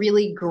really,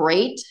 really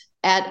great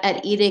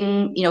at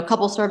eating, a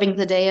couple servings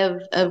a day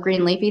of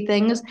green leafy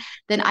things,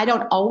 then I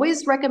don't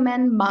always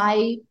recommend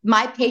my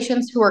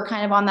patients who are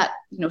kind of on that,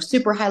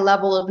 super high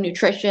level of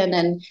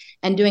nutrition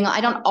and doing,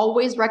 I don't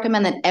always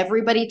recommend that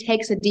everybody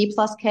takes a D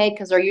plus K,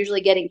 because they're usually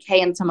getting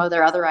K in some of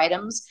their other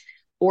items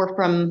or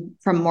from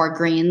more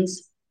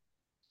greens.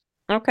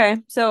 Okay.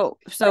 So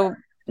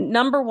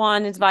number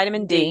one is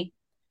vitamin D.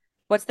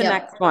 What's the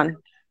next one?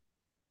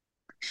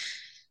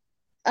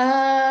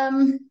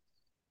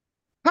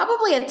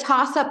 Probably a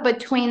toss-up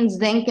between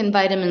zinc and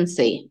vitamin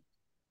C.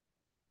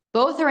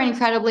 Both are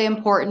incredibly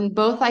important.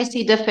 Both I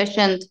see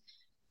deficient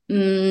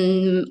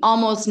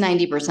almost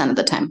 90% of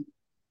the time.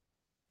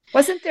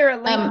 Wasn't there a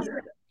link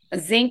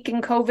zinc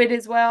and COVID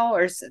as well,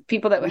 or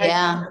people that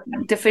had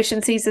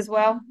deficiencies as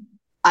well?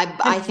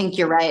 I think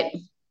you're right.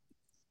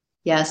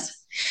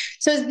 Yes.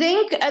 So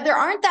zinc, there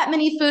aren't that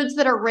many foods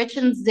that are rich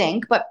in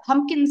zinc, but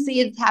pumpkin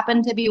seeds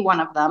happen to be one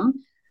of them.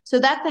 So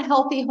that's a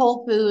healthy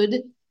whole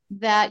food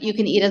that you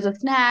can eat as a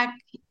snack.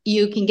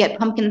 You can get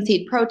pumpkin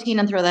seed protein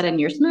and throw that in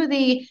your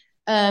smoothie.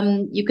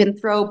 You can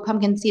throw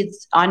pumpkin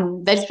seeds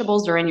on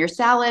vegetables or in your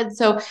salad.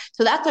 So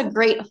that's a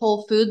great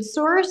whole food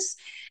source.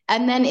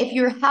 And then if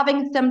you're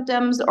having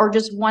symptoms or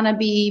just want to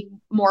be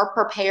more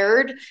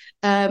prepared,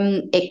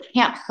 it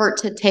can't hurt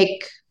to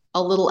take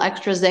a little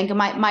extra zinc.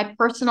 My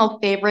personal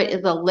favorite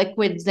is a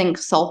liquid zinc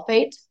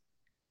sulfate.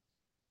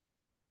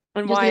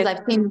 And why?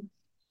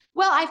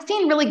 I've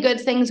seen really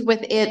good things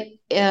with it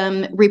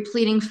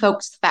repleting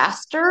folks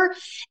faster,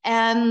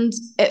 and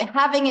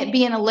having it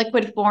be in a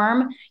liquid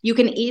form, you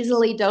can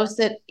easily dose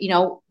it,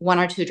 1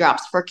 or 2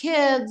 drops for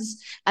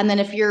kids. And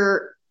then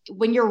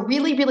when you're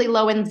really, really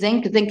low in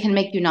zinc can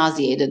make you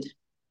nauseated.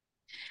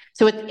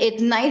 So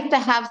it's nice to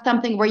have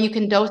something where you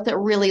can dose it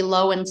really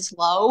low and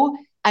slow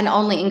and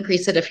only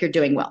increase it if you're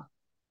doing well.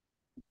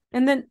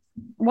 And then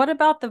what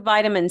about the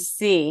vitamin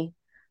C?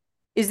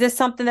 Is this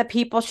something that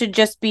people should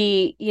just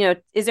be,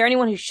 is there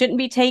anyone who shouldn't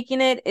be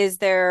taking it? Is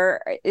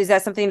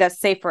that something that's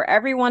safe for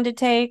everyone to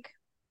take?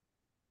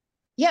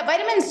 Yeah,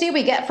 vitamin C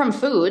we get from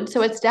food.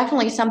 So it's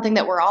definitely something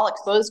that we're all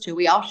exposed to.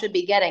 We all should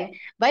be getting.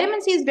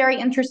 Vitamin C is very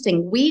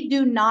interesting. We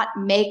do not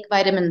make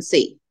vitamin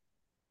C.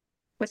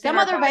 Some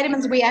other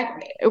vitamins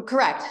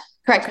correct.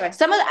 Okay.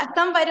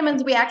 Some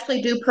vitamins we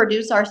actually do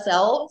produce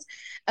ourselves,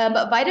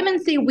 but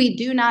vitamin C we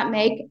do not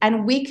make,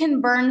 and we can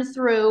burn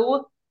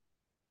through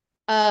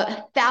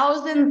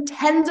thousands,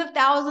 tens of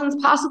thousands,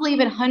 possibly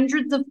even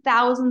hundreds of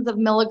thousands of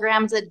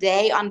milligrams a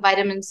day on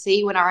vitamin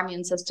C when our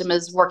immune system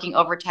is working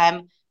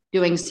overtime,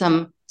 doing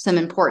some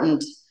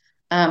important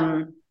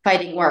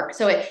fighting work.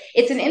 So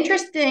it's an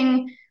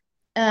interesting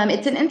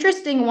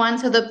one.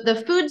 So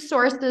the food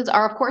sources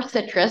are, of course,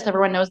 citrus.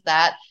 Everyone knows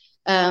that.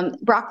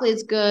 Broccoli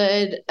is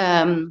good.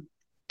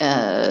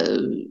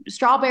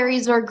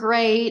 Strawberries are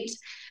great.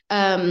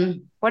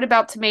 What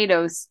about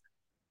tomatoes?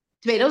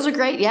 Tomatoes are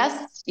great.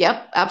 Yes.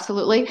 Yep.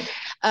 Absolutely.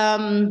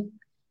 Rose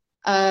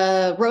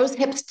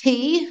hips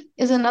tea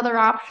is another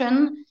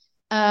option.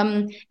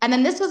 And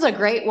then this was a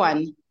great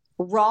one,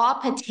 raw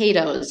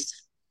potatoes.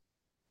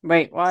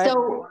 Wait, what?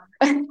 So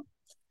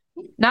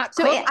Not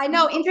so cooked? I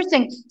know,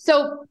 interesting.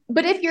 So,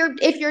 but if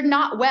you're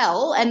not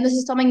well, and this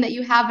is something that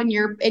you have in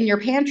your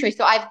pantry,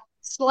 so I've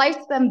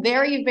sliced them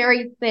very,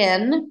 very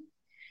thin,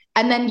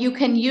 and then you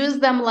can use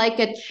them like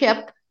a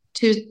chip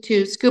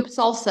to scoop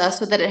salsa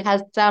so that it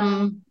has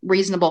some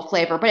reasonable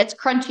flavor, but it's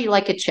crunchy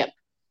like a chip.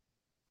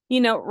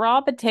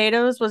 Raw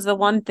potatoes was the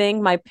one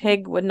thing my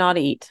pig would not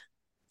eat.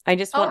 I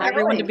just want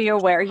everyone to Really? be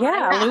aware.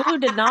 Yeah, Lulu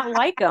did not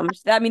like them.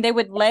 I mean, they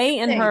would lay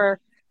in her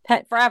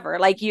pet forever.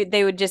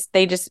 They just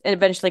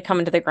eventually come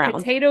into the ground.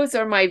 Potatoes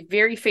are my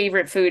very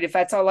favorite food. If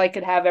that's all I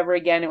could have ever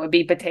again, it would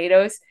be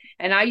potatoes.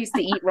 And I used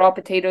to eat raw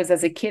potatoes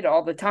as a kid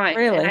all the time.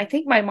 Really? And I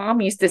think my mom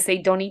used to say,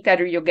 don't eat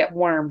that or you'll get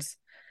worms.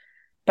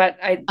 But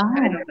I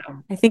don't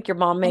know. I think your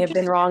mom may have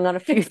been wrong on a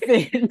few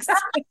things.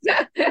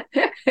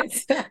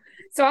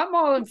 So I'm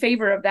all in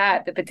favor of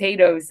that, the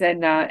potatoes.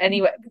 And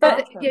anyway,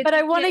 but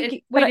I want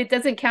to wait. It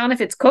doesn't count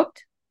if it's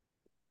cooked.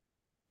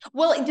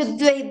 Well,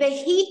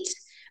 the heat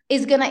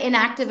is going to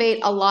inactivate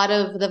a lot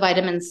of the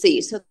vitamin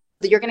C, so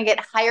you're going to get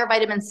higher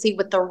vitamin C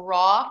with the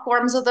raw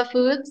forms of the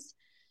foods.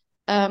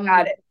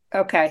 Got it.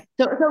 Okay.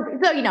 So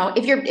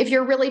if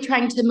you're really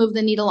trying to move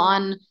the needle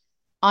on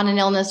an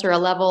illness or a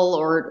level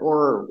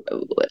or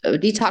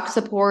detox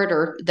support,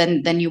 or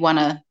then you want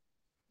to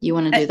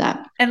do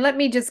that. And let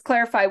me just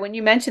clarify, when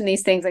you mention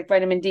these things like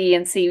vitamin D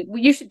and C,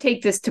 you should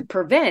take this to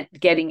prevent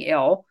getting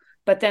ill,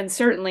 but then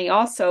certainly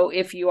also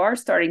if you are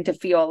starting to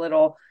feel a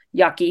little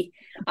yucky,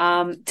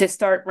 to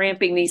start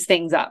ramping these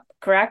things up,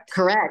 correct?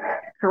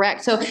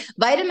 Correct. So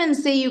vitamin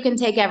C you can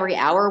take every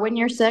hour when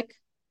you're sick.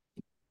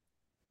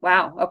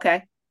 Wow. Okay.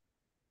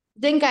 I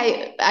think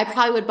I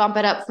probably would bump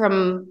it up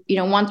from,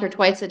 once or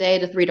twice a day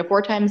to 3 to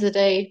 4 times a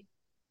day.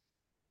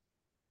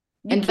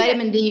 And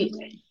vitamin D,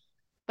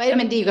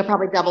 you could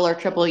probably double or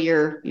triple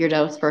your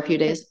dose for a few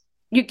days.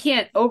 You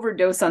can't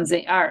overdose on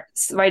zinc or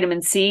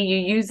vitamin C. You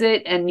use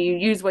it and you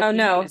use what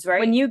you use, right?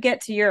 When you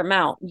get to your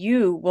amount,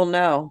 you will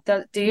know.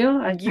 Do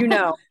you? You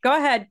know. Go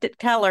ahead.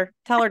 Tell her,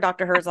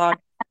 Dr. Herzog.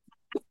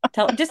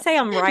 Just say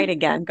I'm right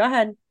again. Go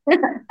ahead.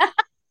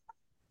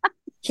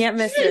 Can't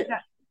miss it.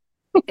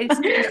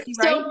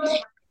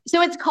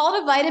 So it's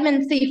called a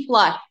vitamin C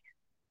flush,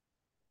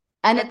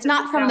 and it's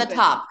not from the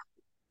top.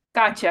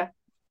 Gotcha.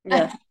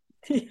 Yeah.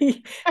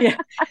 Yeah.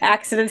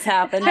 Accidents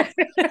happen.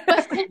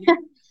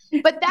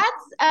 But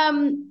that's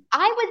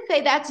I would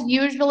say that's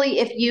usually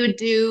if you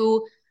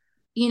do,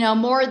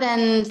 more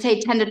than say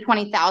 10 to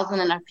 20,000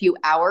 in a few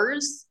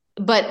hours.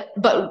 But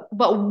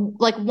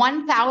like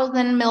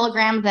 1,000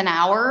 milligrams an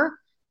hour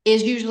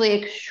is usually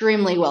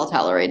extremely well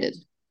tolerated.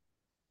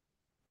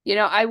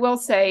 I will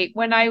say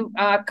when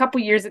a couple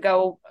years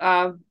ago,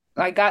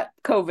 I got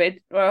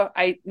COVID. Well,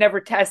 I never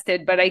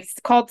tested, but I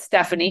called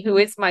Stephanie, who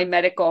is my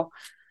medical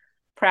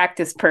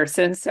practice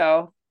person.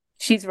 So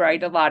she's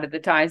right a lot of the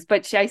times.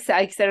 But I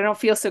said, I don't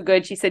feel so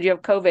good. She said, you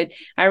have COVID.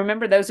 I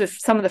remember those were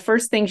some of the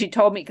first things you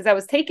told me because I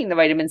was taking the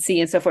vitamin C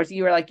and so forth.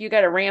 You were like, you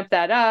got to ramp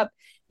that up.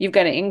 You've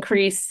got to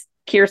increase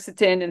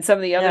quercetin and some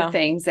of the other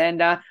things.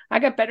 And I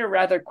got better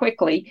rather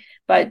quickly.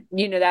 But,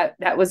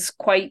 that was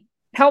quite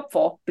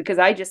helpful because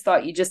I just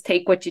thought you just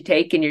take what you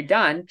take and you're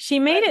done. She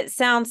made it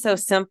sound so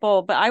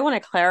simple, but I want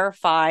to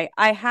clarify.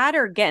 I had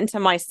her get into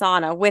my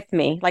sauna with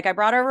me. Like I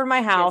brought her over to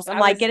my house. Yes,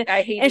 I'm like,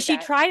 and she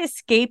tried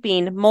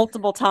escaping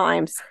multiple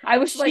times. I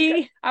was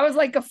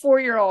like a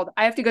 4-year-old.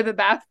 I have to go to the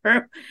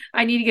bathroom.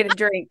 I need to get a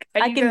drink.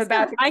 I need to go to the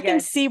bathroom. I can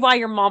see why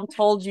your mom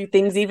told you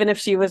things, even if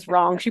she was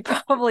wrong. She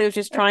probably was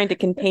just trying to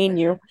contain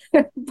you.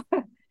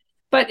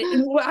 But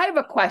I have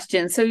a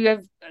question. So you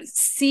have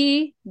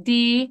C,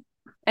 D,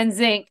 and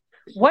zinc.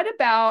 What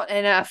about,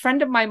 and a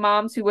friend of my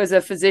mom's who was a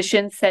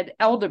physician said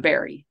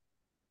elderberry.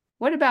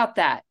 What about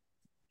that?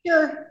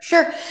 Sure.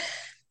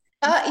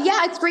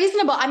 Yeah, it's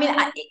reasonable. I mean,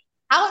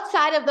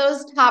 outside of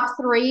those top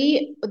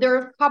 3,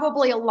 there's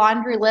probably a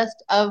laundry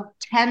list of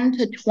 10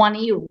 to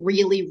 20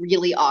 really,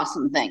 really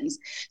awesome things.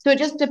 So it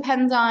just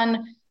depends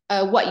on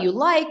what you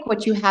like,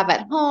 what you have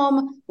at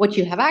home, what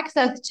you have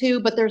access to,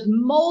 but there's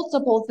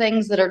multiple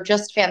things that are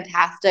just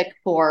fantastic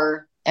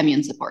for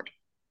immune support.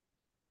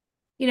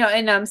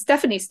 And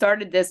Stephanie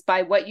started this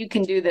by what you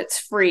can do that's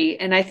free.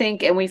 And I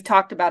think, and we've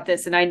talked about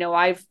this, and I know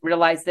I've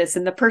realized this,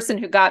 and the person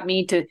who got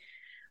me to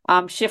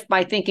shift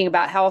my thinking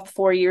about health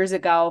 4 years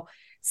ago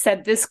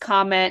said this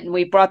comment, and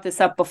we brought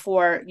this up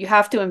before, you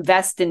have to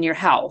invest in your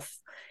health.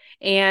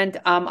 And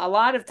a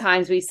lot of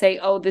times we say,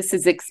 oh, this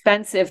is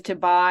expensive to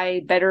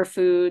buy better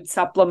food,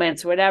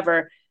 supplements,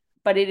 whatever,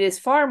 but it is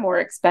far more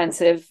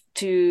expensive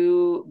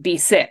to be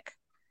sick.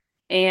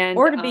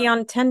 Or to be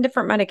on 10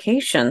 different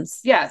medications.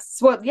 Yes.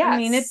 Well, yes. I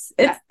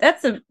mean,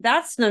 that's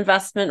an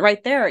investment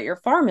right there at your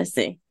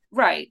pharmacy.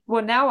 Right.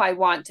 Well, now I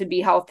want to be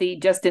healthy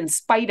just in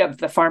spite of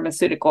the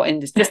pharmaceutical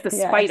industry, just to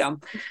spite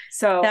them.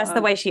 So that's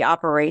the way she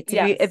operates.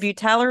 Yes. If you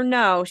tell her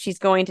no, she's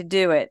going to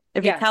do it.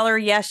 If you tell her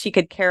yes, she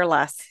could care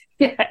less.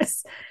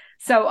 Yes.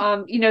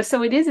 So,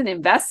 so it is an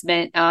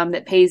investment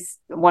that pays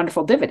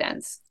wonderful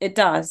dividends. It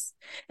does.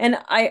 And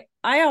I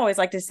always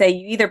like to say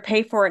you either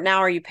pay for it now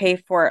or you pay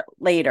for it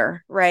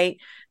later, right?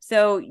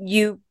 So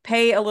you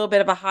pay a little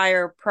bit of a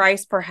higher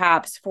price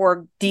perhaps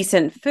for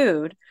decent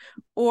food,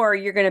 or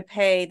you're going to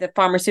pay the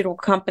pharmaceutical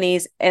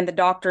companies and the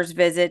doctor's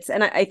visits.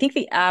 And I think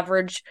the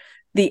average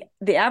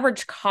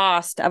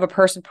cost of a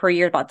person per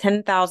year is about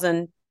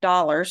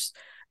 $10,000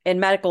 in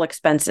medical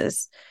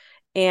expenses.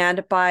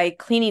 And by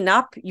cleaning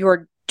up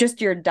your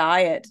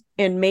diet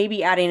and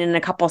maybe adding in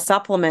a couple of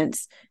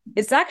supplements,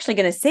 it's actually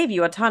going to save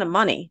you a ton of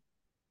money,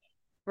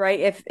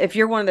 right? If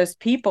you're one of those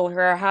people who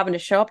are having to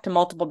show up to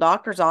multiple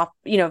doctors off,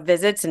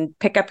 visits and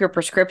pick up your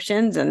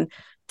prescriptions and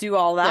do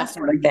all that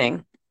sort of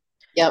thing.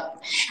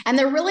 Yep. And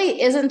there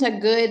really isn't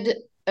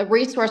a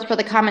resource for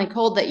the common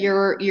cold that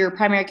your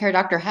primary care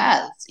doctor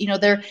has.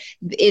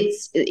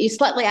 It's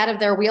slightly out of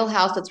their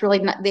wheelhouse. It's really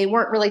not, they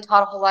weren't really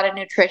taught a whole lot of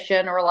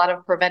nutrition or a lot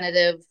of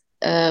preventative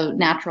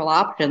natural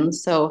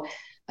options. So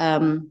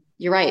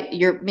you're right.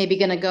 You're maybe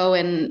going to go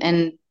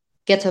and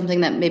get something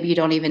that maybe you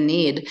don't even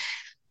need.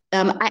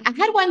 I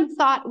had one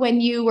thought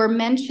when you were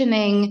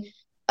mentioning,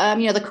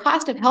 the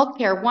cost of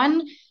healthcare.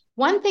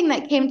 One thing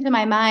that came to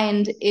my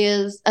mind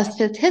is a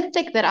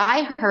statistic that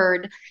I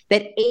heard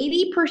that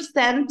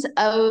 80%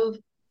 of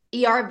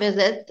ER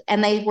visits,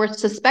 and they were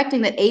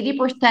suspecting that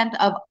 80%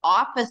 of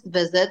office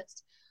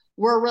visits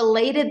were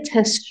related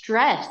to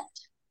stress.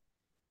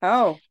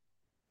 Oh.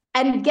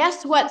 And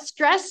guess what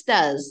stress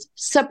does?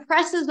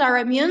 Suppresses our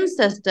immune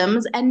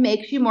systems and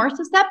makes you more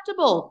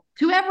susceptible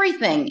to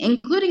everything,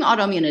 including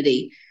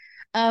autoimmunity.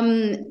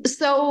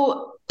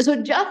 So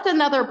just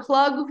another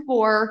plug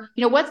for,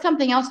 what's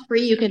something else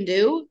free you can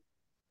do?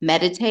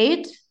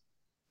 Meditate,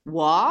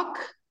 walk,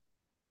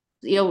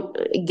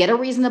 get a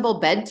reasonable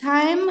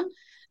bedtime,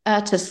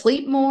 to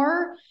sleep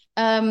more,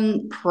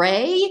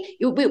 pray.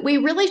 We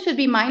really should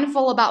be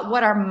mindful about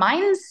what our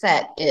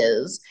mindset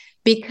is,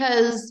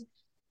 because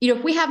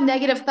if we have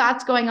negative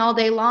thoughts going all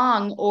day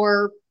long,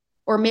 or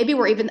maybe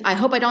we're even, I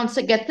hope I don't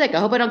get sick. I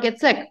hope I don't get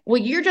sick.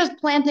 Well, you're just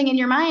planting in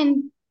your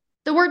mind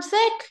the word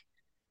sick,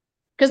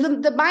 because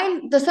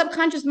the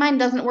subconscious mind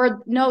doesn't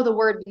know the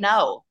word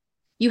no.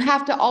 You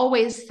have to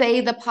always say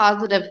the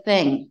positive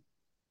thing.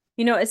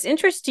 It's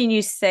interesting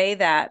you say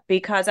that,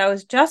 because I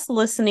was just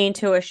listening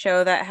to a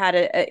show that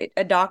had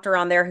a doctor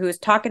on there who was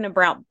talking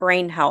about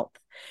brain health.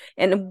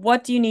 And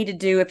what do you need to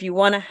do if you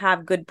want to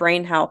have good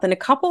brain health? And a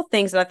couple of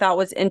things that I thought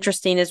was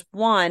interesting is,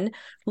 one,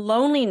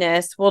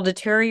 loneliness will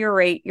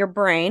deteriorate your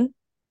brain.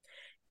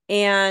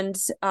 And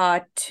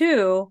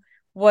two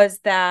was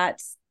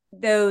that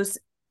those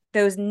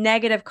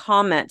negative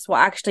comments will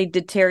actually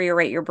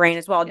deteriorate your brain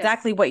as well. Yes.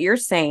 Exactly what you're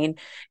saying.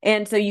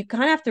 And so you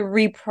kind of have to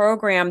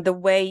reprogram the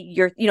way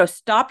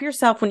stop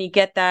yourself when you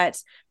get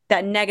that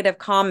negative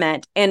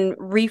comment and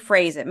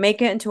rephrase it,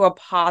 make it into a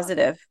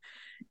positive.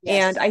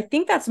 Yes. And I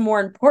think that's more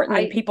important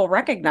than people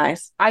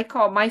recognize. I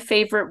call my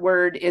favorite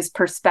word is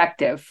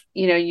perspective.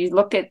 You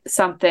look at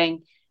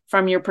something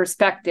from your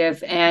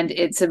perspective, and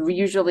it's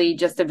usually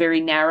just a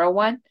very narrow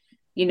one.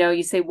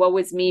 You say, woe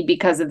is me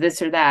because of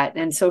this or that.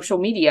 And social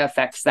media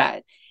affects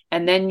that.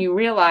 And then you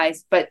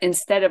realize, but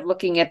instead of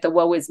looking at the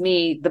woe is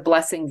me, the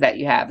blessings that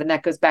you have. And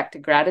that goes back to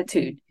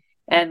gratitude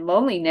and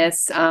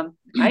loneliness. I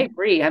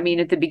agree. I mean,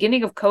 at the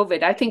beginning of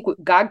COVID, I think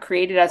God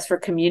created us for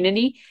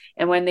community.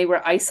 And when they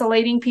were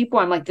isolating people,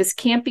 I'm like, this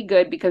can't be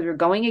good, because we're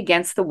going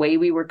against the way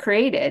we were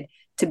created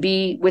to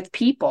be with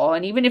people.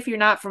 And even if you're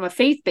not from a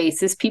faith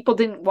basis, people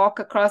didn't walk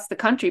across the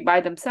country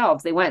by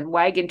themselves. They went in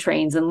wagon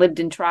trains and lived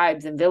in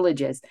tribes and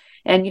villages.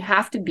 And you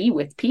have to be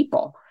with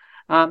people.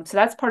 So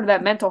that's part of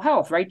that mental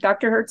health, right,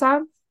 Dr.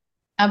 Herzog?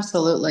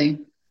 Absolutely.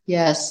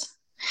 Yes.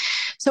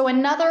 So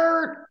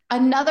another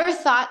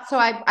thought. So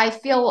I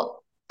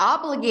feel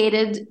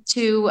obligated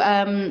to,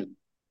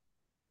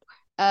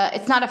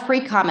 it's not a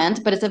free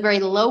comment, but it's a very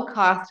low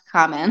cost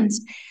comment,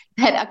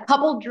 that a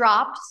couple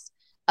drops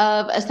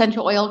of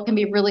essential oil can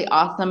be really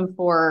awesome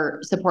for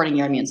supporting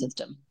your immune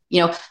system.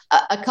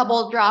 A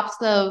couple drops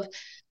of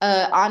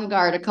On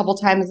Guard a couple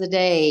times a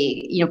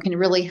day, can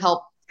really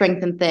help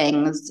strengthen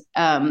things.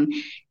 And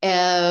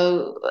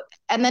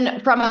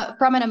then from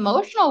an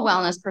emotional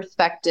wellness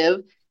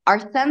perspective, our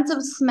sense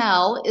of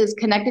smell is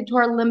connected to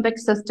our limbic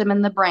system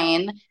in the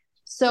brain.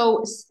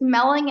 So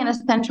smelling an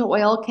essential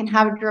oil can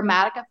have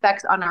dramatic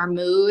effects on our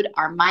mood,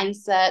 our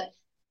mindset,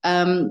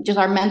 just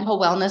our mental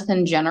wellness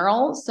in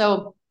general.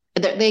 So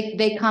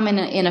they come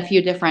in a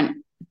few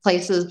different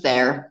places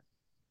there.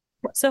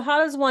 So how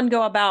does one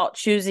go about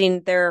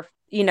choosing their,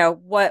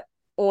 what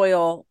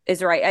oil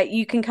is right?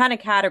 You can kind of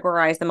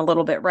categorize them a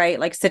little bit, right?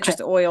 Like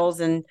citrus oils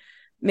and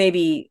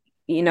maybe,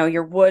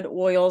 your wood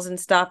oils and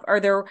stuff.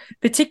 Are there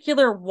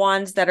particular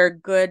ones that are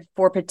good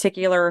for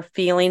particular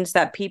feelings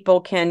that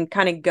people can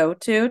kind of go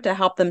to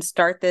help them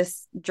start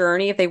this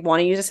journey if they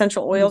want to use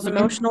essential oils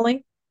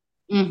emotionally?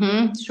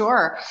 Mm-hmm.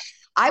 Sure.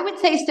 I would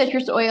say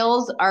citrus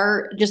oils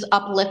are just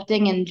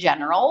uplifting in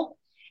general,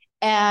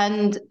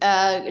 and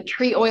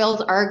tree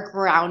oils are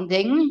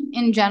grounding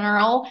in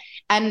general.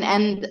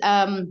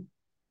 And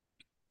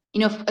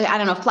I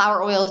don't know,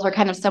 flower oils are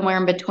kind of somewhere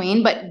in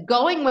between, but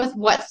going with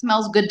what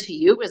smells good to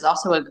you is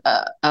also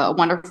a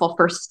wonderful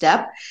first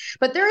step.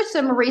 But there are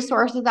some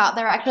resources out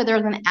there. Actually,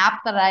 there's an app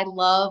that I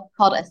love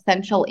called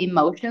Essential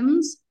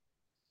Emotions.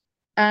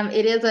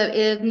 It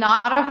is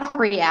not a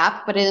free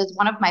app, but it is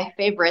one of my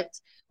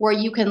favorites, where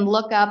you can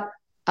look up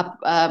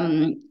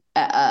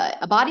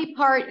a body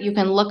part, you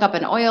can look up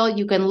an oil,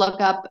 you can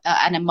look up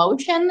an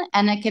emotion,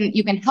 and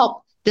you can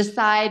help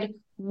decide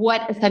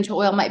what essential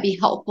oil might be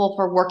helpful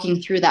for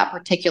working through that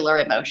particular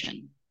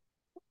emotion.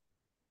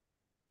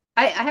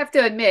 I have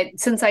to admit,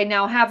 since I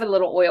now have a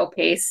little oil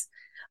case,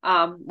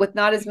 with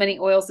not as many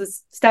oils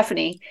as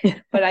Stephanie,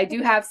 but I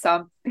do have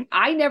some,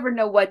 I never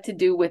know what to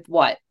do with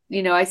what.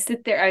 I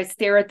sit there, I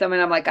stare at them,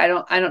 and I'm like, I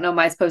don't know. Am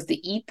I supposed to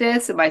eat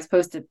this? Am I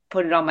supposed to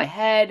put it on my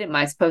head? Am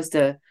I supposed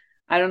to,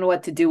 I don't know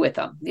what to do with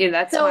them.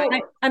 That's so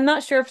I'm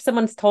not sure if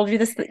someone's told you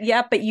this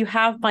yet, but you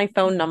have my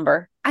phone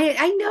number.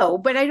 I know,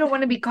 but I don't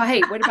want to be called, hey,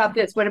 what about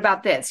this? What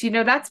about this?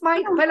 That's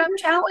but I'm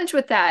challenged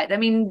with that. I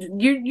mean,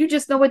 you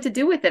just know what to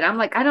do with it. I'm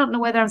like, I don't know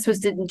whether I'm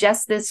supposed to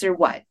ingest this or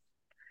what.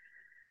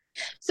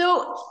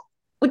 So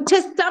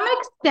to some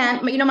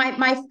extent,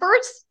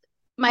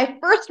 my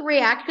first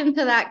reaction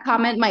to that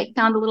comment might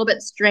sound a little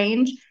bit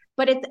strange,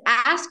 but it's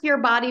ask your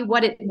body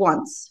what it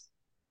wants.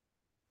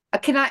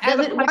 Can I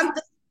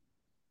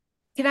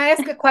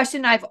ask a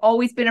question I've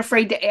always been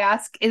afraid to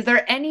ask? Is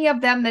there any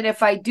of them that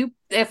it's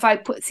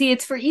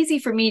easy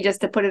for me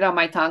just to put it on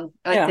my tongue,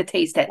 to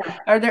taste it.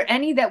 Are there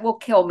any that will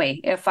kill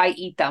me if I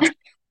eat them?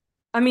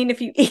 I mean,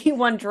 if you eat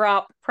one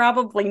drop,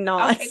 probably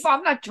not. Okay, well,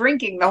 I'm not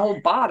drinking the whole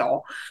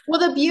bottle.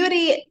 Well, the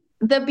beauty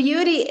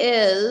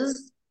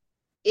is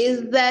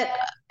that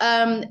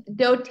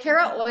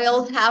doTERRA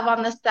oils have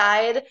on the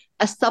side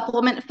a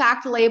supplement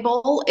fact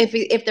label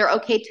if they're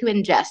okay to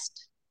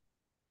ingest.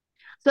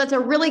 So it's a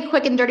really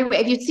quick and dirty way.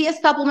 If you see a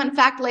supplement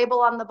fact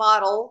label on the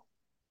bottle,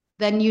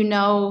 then you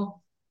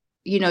know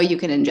you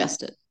can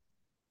ingest it.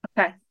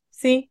 Okay.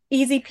 See,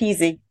 easy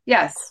peasy.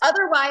 Yes.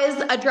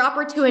 Otherwise, a drop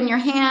or two in your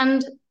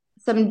hand,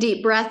 some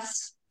deep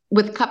breaths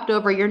cupped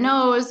over your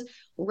nose,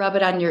 rub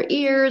it on your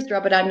ears,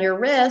 rub it on your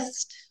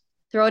wrist,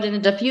 throw it in a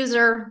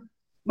diffuser.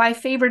 My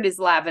favorite is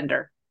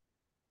lavender.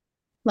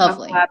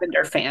 Lovely. I'm a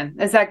lavender fan.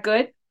 Is that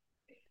good?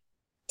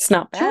 It's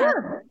not bad.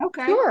 Sure.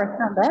 Okay. Sure. It's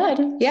not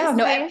bad. Yeah.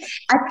 No,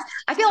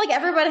 I feel like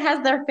everybody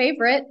has their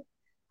favorite.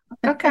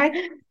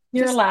 Okay.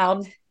 You're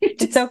allowed.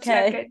 It's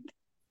okay.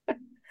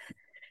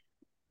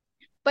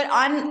 But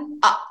on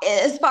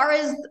as far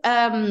as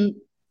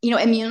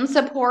immune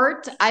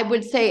support, I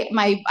would say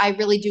I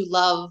really do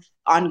love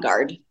On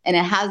Guard, and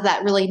it has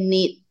that really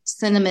neat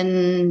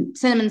cinnamon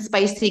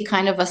spicy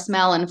kind of a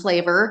smell and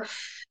flavor.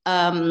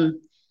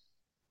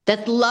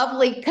 That's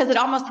lovely because it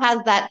almost has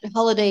that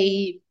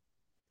holiday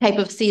type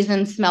of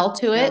season smell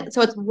to it. Yeah.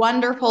 So it's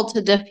wonderful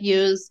to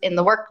diffuse in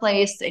the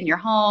workplace, in your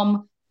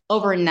home.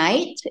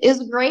 Overnight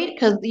is great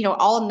because,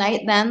 all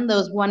night then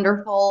those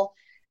wonderful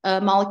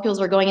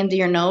molecules are going into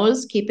your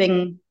nose,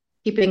 keeping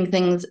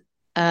things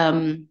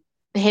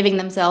behaving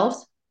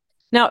themselves.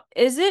 Now,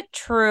 is it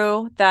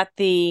true that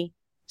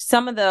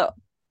some of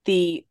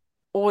the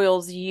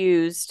oils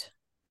used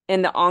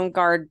in the On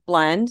Guard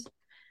blend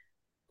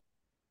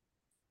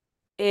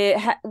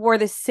were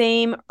the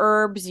same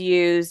herbs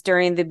used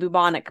during the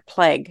bubonic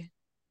plague?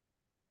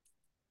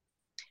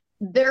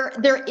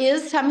 There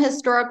is some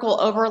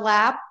historical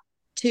overlap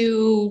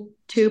to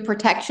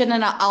protection,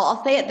 and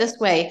I'll say it this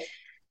way: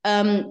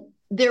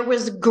 there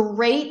was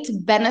great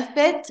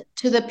benefit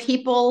to the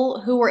people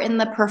who were in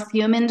the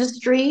perfume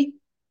industry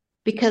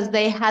because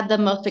they had the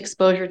most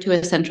exposure to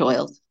essential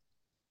oils.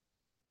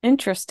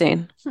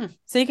 Interesting.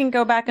 So you can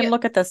go back and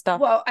look at this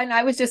stuff. Well, and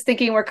I was just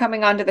thinking we're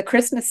coming on to the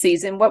Christmas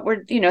season. What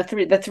were,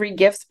 the three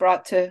gifts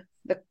brought to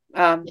the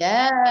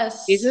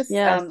yes. Jesus?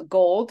 Yes.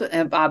 Gold,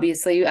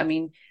 obviously,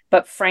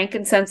 but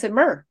frankincense and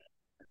myrrh.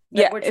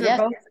 Which were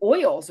both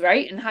oils,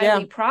 right? And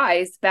highly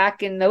prized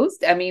back in those,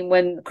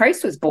 when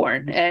Christ was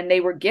born. And they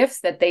were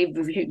gifts that they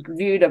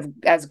viewed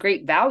as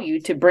great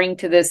value to bring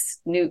to this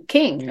new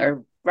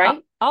king,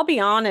 right? I'll be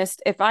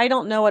honest. If I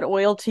don't know what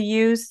oil to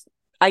use,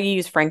 I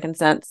use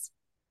frankincense.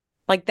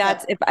 Like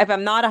that's, if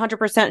I'm not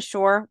 100%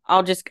 sure,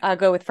 I'll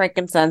go with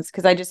frankincense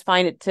because I just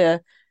find it to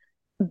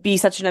be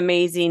such an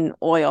amazing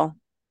oil.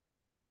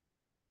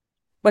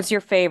 What's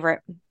your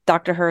favorite,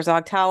 Dr.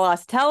 Herzog? Tell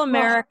us. Tell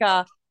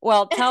America.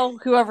 Well, tell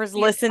whoever's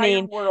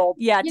listening. World.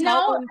 Yeah,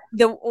 tell them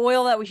the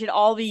oil that we should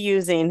all be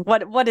using.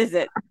 What is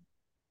it?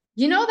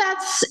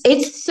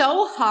 It's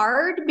so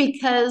hard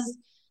because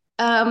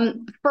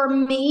for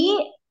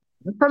me,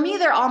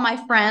 they're all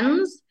my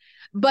friends.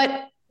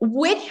 But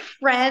which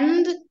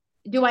friend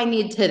do I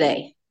need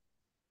today?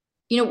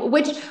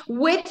 Which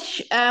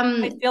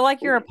I feel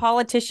like you're a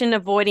politician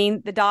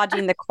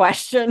dodging the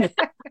question.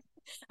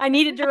 I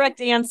need a direct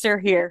answer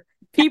here.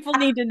 People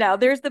need to know.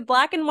 There's the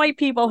black and white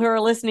people who are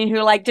listening who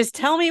are like, just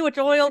tell me which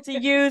oil to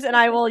use and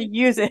I will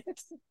use it.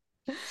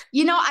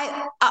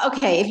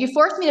 Okay, if you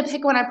forced me to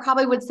pick one, I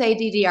probably would say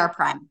DDR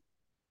Prime.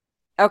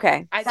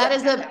 Okay. That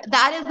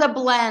is a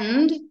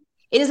blend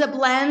It is a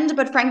blend,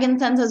 but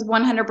frankincense is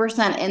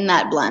 100% in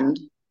that blend.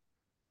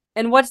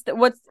 And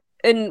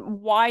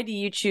and why do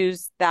you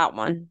choose that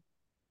one?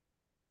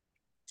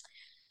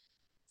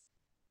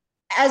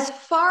 As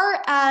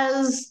far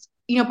as,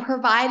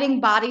 providing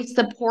body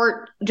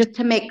support just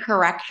to make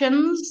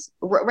corrections,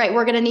 right?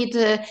 We're going to need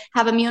to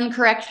have immune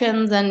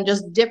corrections and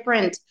just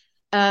different,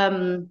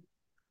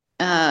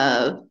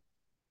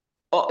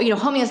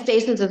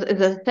 homeostasis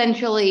is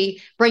essentially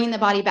bringing the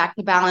body back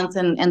to balance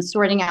and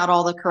sorting out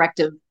all the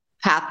corrective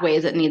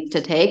pathways it needs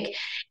to take.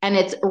 And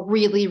it's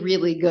really,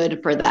 really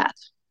good for that.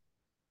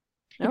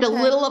 It's a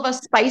little of a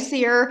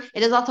spicier.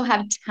 It does also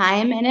have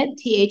thyme in it,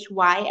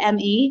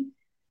 THYME.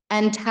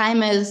 And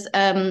thyme is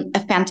a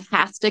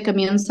fantastic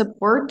immune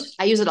support.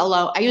 I use it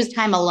alone. I use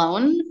thyme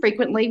alone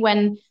frequently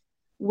when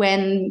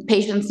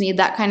patients need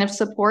that kind of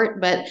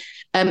support. But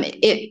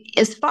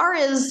as far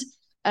as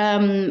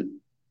a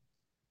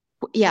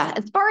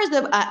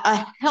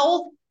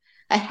health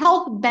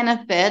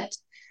benefit,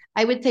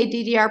 I would say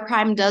DDR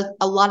Prime does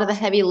a lot of the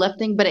heavy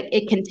lifting, but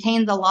it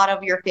contains a lot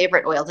of your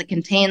favorite oils. It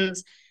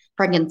contains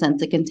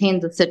frankincense. It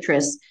contains the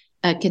citrus.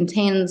 It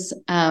contains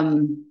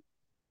wild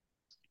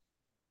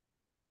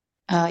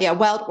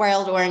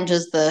orange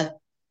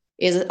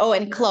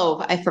and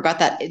clove. I forgot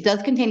that. It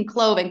does contain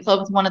clove, and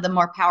clove is one of the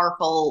more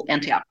powerful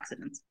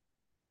antioxidants.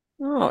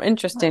 Oh,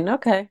 interesting.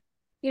 Okay.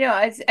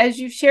 As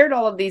you shared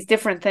all of these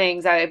different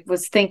things, I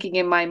was thinking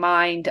in my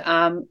mind,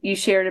 you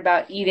shared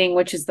about eating,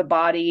 which is the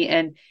body,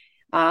 and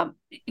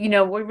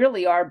we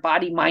really are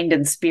body, mind,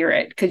 and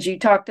spirit, because you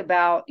talked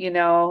about,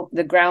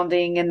 the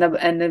grounding and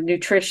the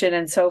nutrition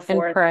and so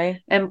forth,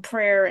 and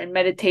prayer and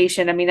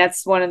meditation. I mean,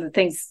 that's one of the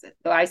things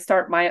that I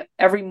start my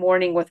every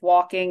morning with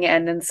walking,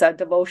 and then it's a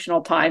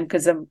devotional time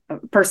because I'm a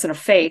person of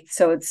faith.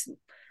 So it's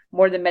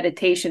more than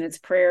meditation, it's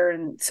prayer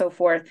and so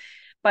forth.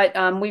 But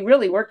we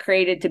really were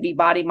created to be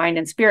body, mind,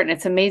 and spirit. And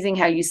it's amazing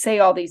how you say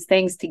all these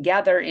things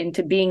together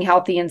into being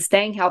healthy and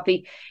staying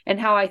healthy, and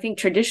how I think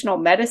traditional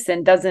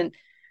medicine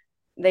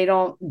they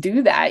don't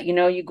do that.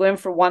 You go in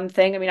for one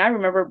thing. I mean, I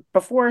remember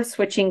before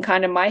switching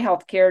kind of my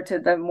healthcare to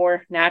the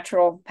more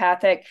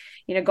naturopathic,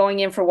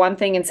 going in for one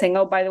thing and saying,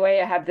 oh, by the way,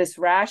 I have this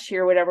rash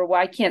here, whatever.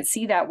 Well, I can't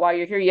see that while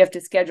you're here. You have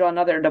to schedule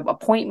another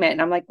appointment.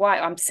 And I'm like, why?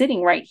 I'm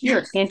sitting right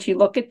here. Can't you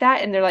look at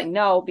that? And they're like,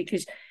 no,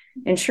 because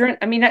insurance.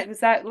 I mean, was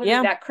that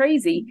literally that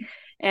crazy?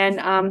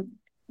 And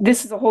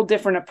this is a whole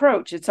different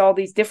approach. It's all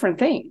these different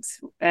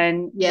things.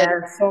 And yeah,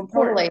 so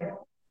important. Totally.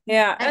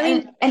 Yeah.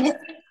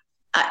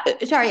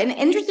 Sorry, an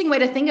interesting way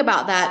to think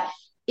about that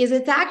is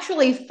it's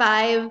actually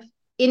five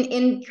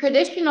in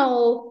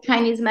traditional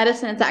Chinese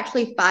medicine. It's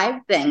actually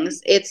five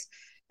things. It's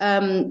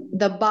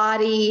the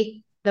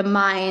body, the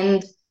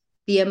mind,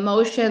 the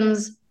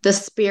emotions, the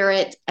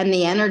spirit, and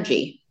the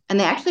energy. And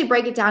they actually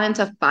break it down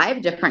into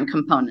five different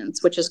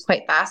components, which is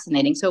quite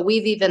fascinating. So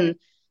we've even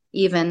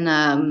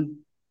kind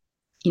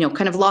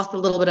of lost a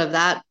little bit of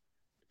that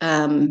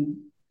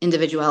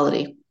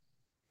individuality.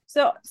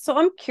 So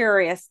I'm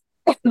curious.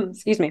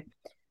 Excuse me.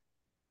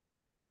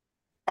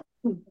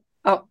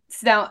 Oh,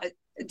 so now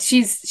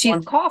she's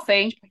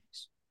coughing.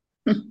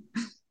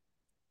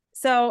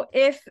 So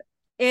if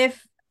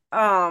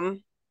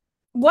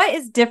what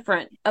is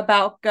different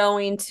about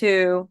going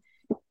to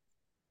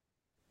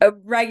a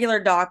regular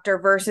doctor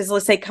versus,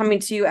 let's say, coming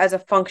to you as a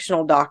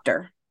functional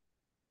doctor?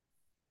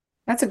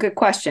 That's a good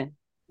question.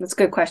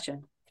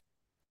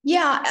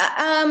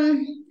 Yeah.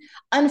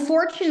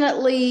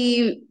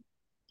 Unfortunately,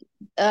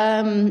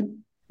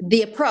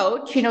 the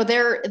approach,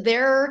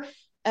 they're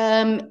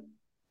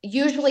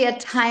usually a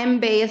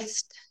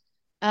time-based,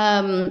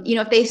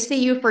 if they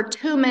see you for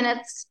 2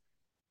 minutes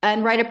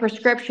and write a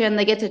prescription,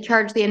 they get to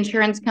charge the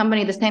insurance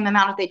company the same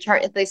amount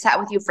if they sat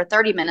with you for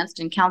 30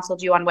 minutes and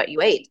counseled you on what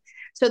you ate.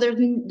 So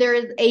there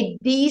is a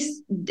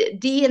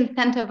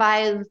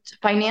de-incentivized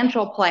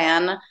financial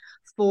plan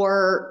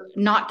for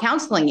not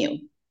counseling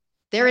you.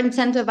 They're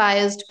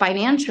incentivized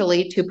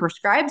financially to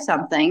prescribe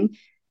something.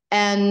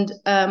 And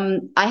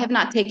I have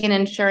not taken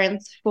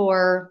insurance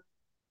for,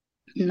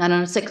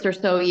 6 or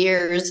so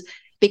years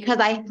because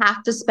I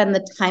have to spend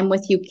the time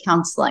with you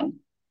counseling.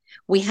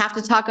 We have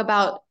to talk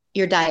about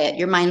your diet,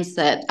 your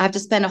mindset. I have to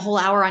spend a whole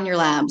hour on your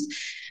labs.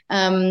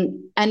 And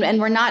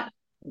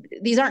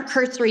these aren't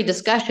cursory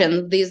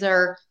discussions. These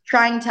are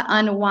trying to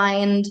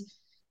unwind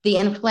the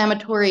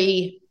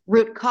inflammatory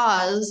root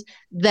cause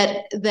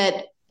that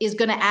is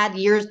going to add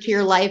years to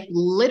your life,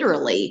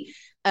 literally.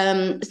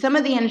 Some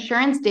of the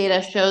insurance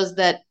data shows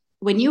that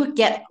when you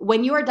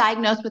are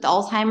diagnosed with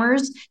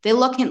Alzheimer's, they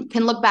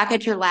can look back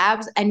at your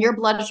labs and your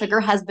blood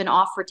sugar has been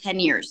off for 10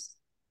 years.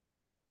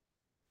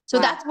 So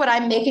that's what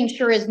I'm making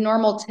sure is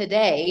normal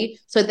today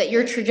so that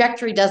your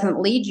trajectory doesn't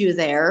lead you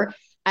there.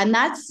 And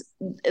that's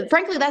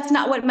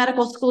not what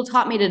medical school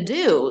taught me to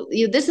do.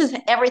 This is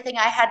everything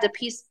I had to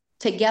piece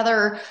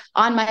together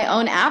on my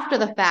own after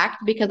the fact,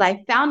 because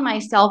I found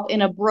myself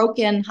in a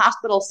broken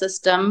hospital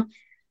system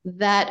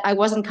that I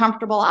wasn't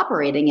comfortable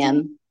operating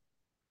in.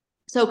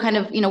 So kind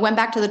of, went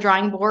back to the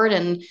drawing board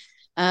and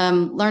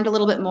learned a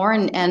little bit more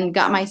and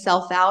got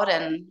myself out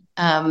and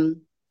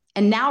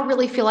now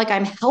really feel like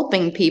I'm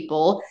helping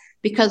people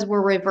because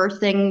we're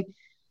reversing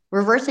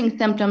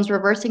symptoms,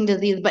 reversing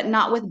disease, but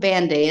not with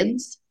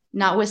Band-Aids,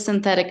 not with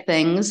synthetic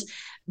things,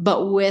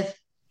 but with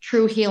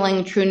true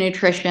healing, true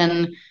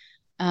nutrition.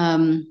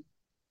 And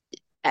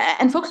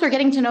folks are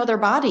getting to know their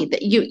body.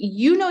 That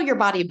you know your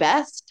body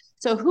best.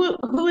 So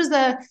who is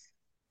a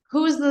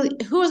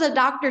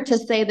doctor to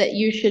say that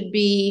you should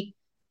be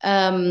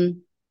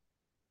going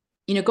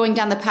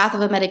down the path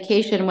of a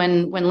medication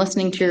when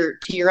listening to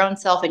your own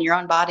self and your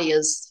own body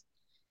is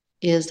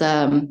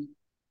something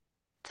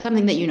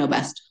that you know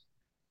best.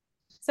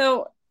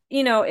 So,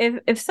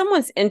 if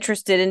someone's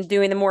interested in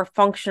doing the more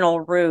functional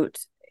route,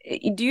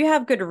 do you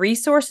have good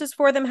resources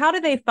for them? How do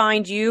they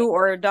find you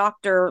or a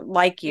doctor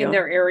like you in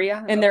their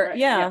area?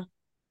 Yeah.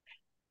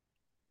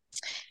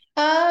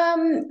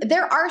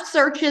 There are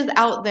searches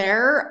out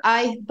there.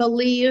 I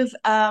believe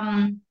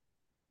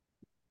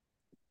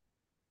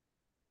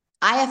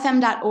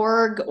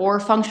ifm.org or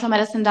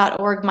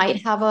functionalmedicine.org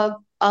might have a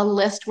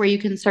list where you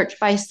can search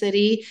by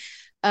city.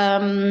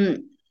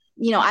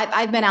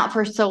 I've been out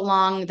for so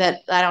long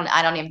that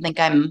I don't even think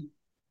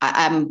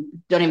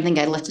don't even think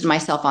I listed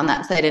myself on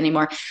that site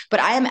anymore, but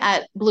I am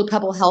at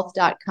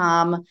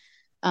bluepebblehealth.com.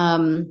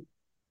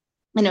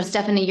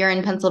 Stephanie, you're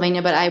in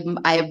Pennsylvania, but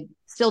I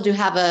still do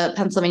have a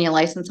Pennsylvania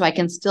license, so I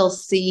can still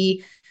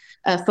see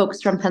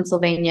folks from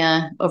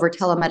Pennsylvania over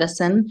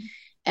telemedicine.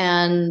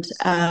 And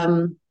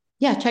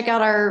check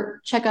out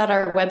our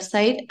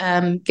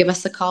website. Give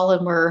us a call,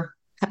 and we're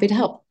happy to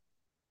help.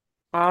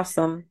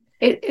 Awesome.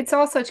 It's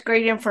all such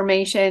great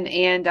information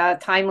and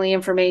timely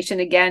information.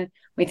 Again,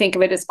 we think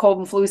of it as cold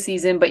and flu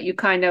season, but you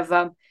kind of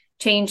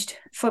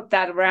flipped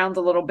that around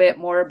a little bit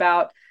more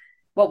about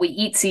what we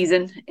eat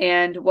season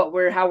and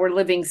how we're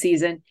living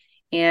season.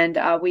 And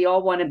we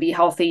all want to be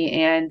healthy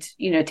and,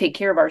 take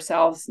care of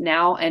ourselves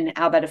now and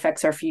how that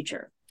affects our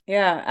future.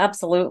 Yeah,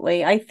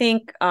 absolutely. I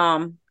think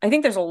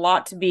there's a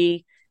lot to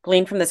be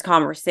gleaned from this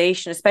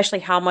conversation, especially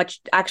how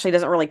much actually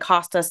doesn't really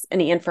cost us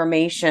any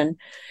information.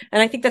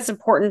 And I think that's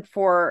important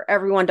for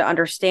everyone to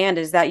understand,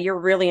 is that you're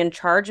really in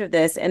charge of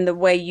this, and the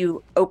way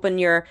you open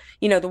the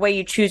way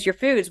you choose your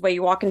foods, the way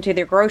you walk into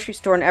the grocery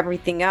store and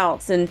everything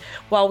else. And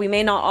while we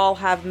may not all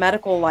have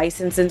medical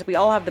licenses, we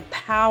all have the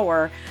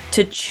power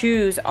to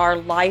choose our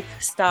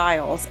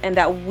lifestyles, and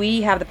that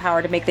we have the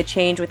power to make the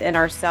change within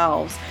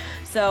ourselves.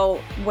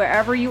 So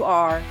wherever you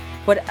are,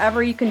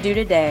 whatever you can do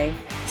today,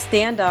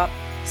 stand up,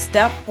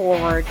 step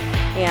forward,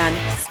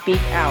 and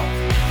speak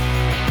out.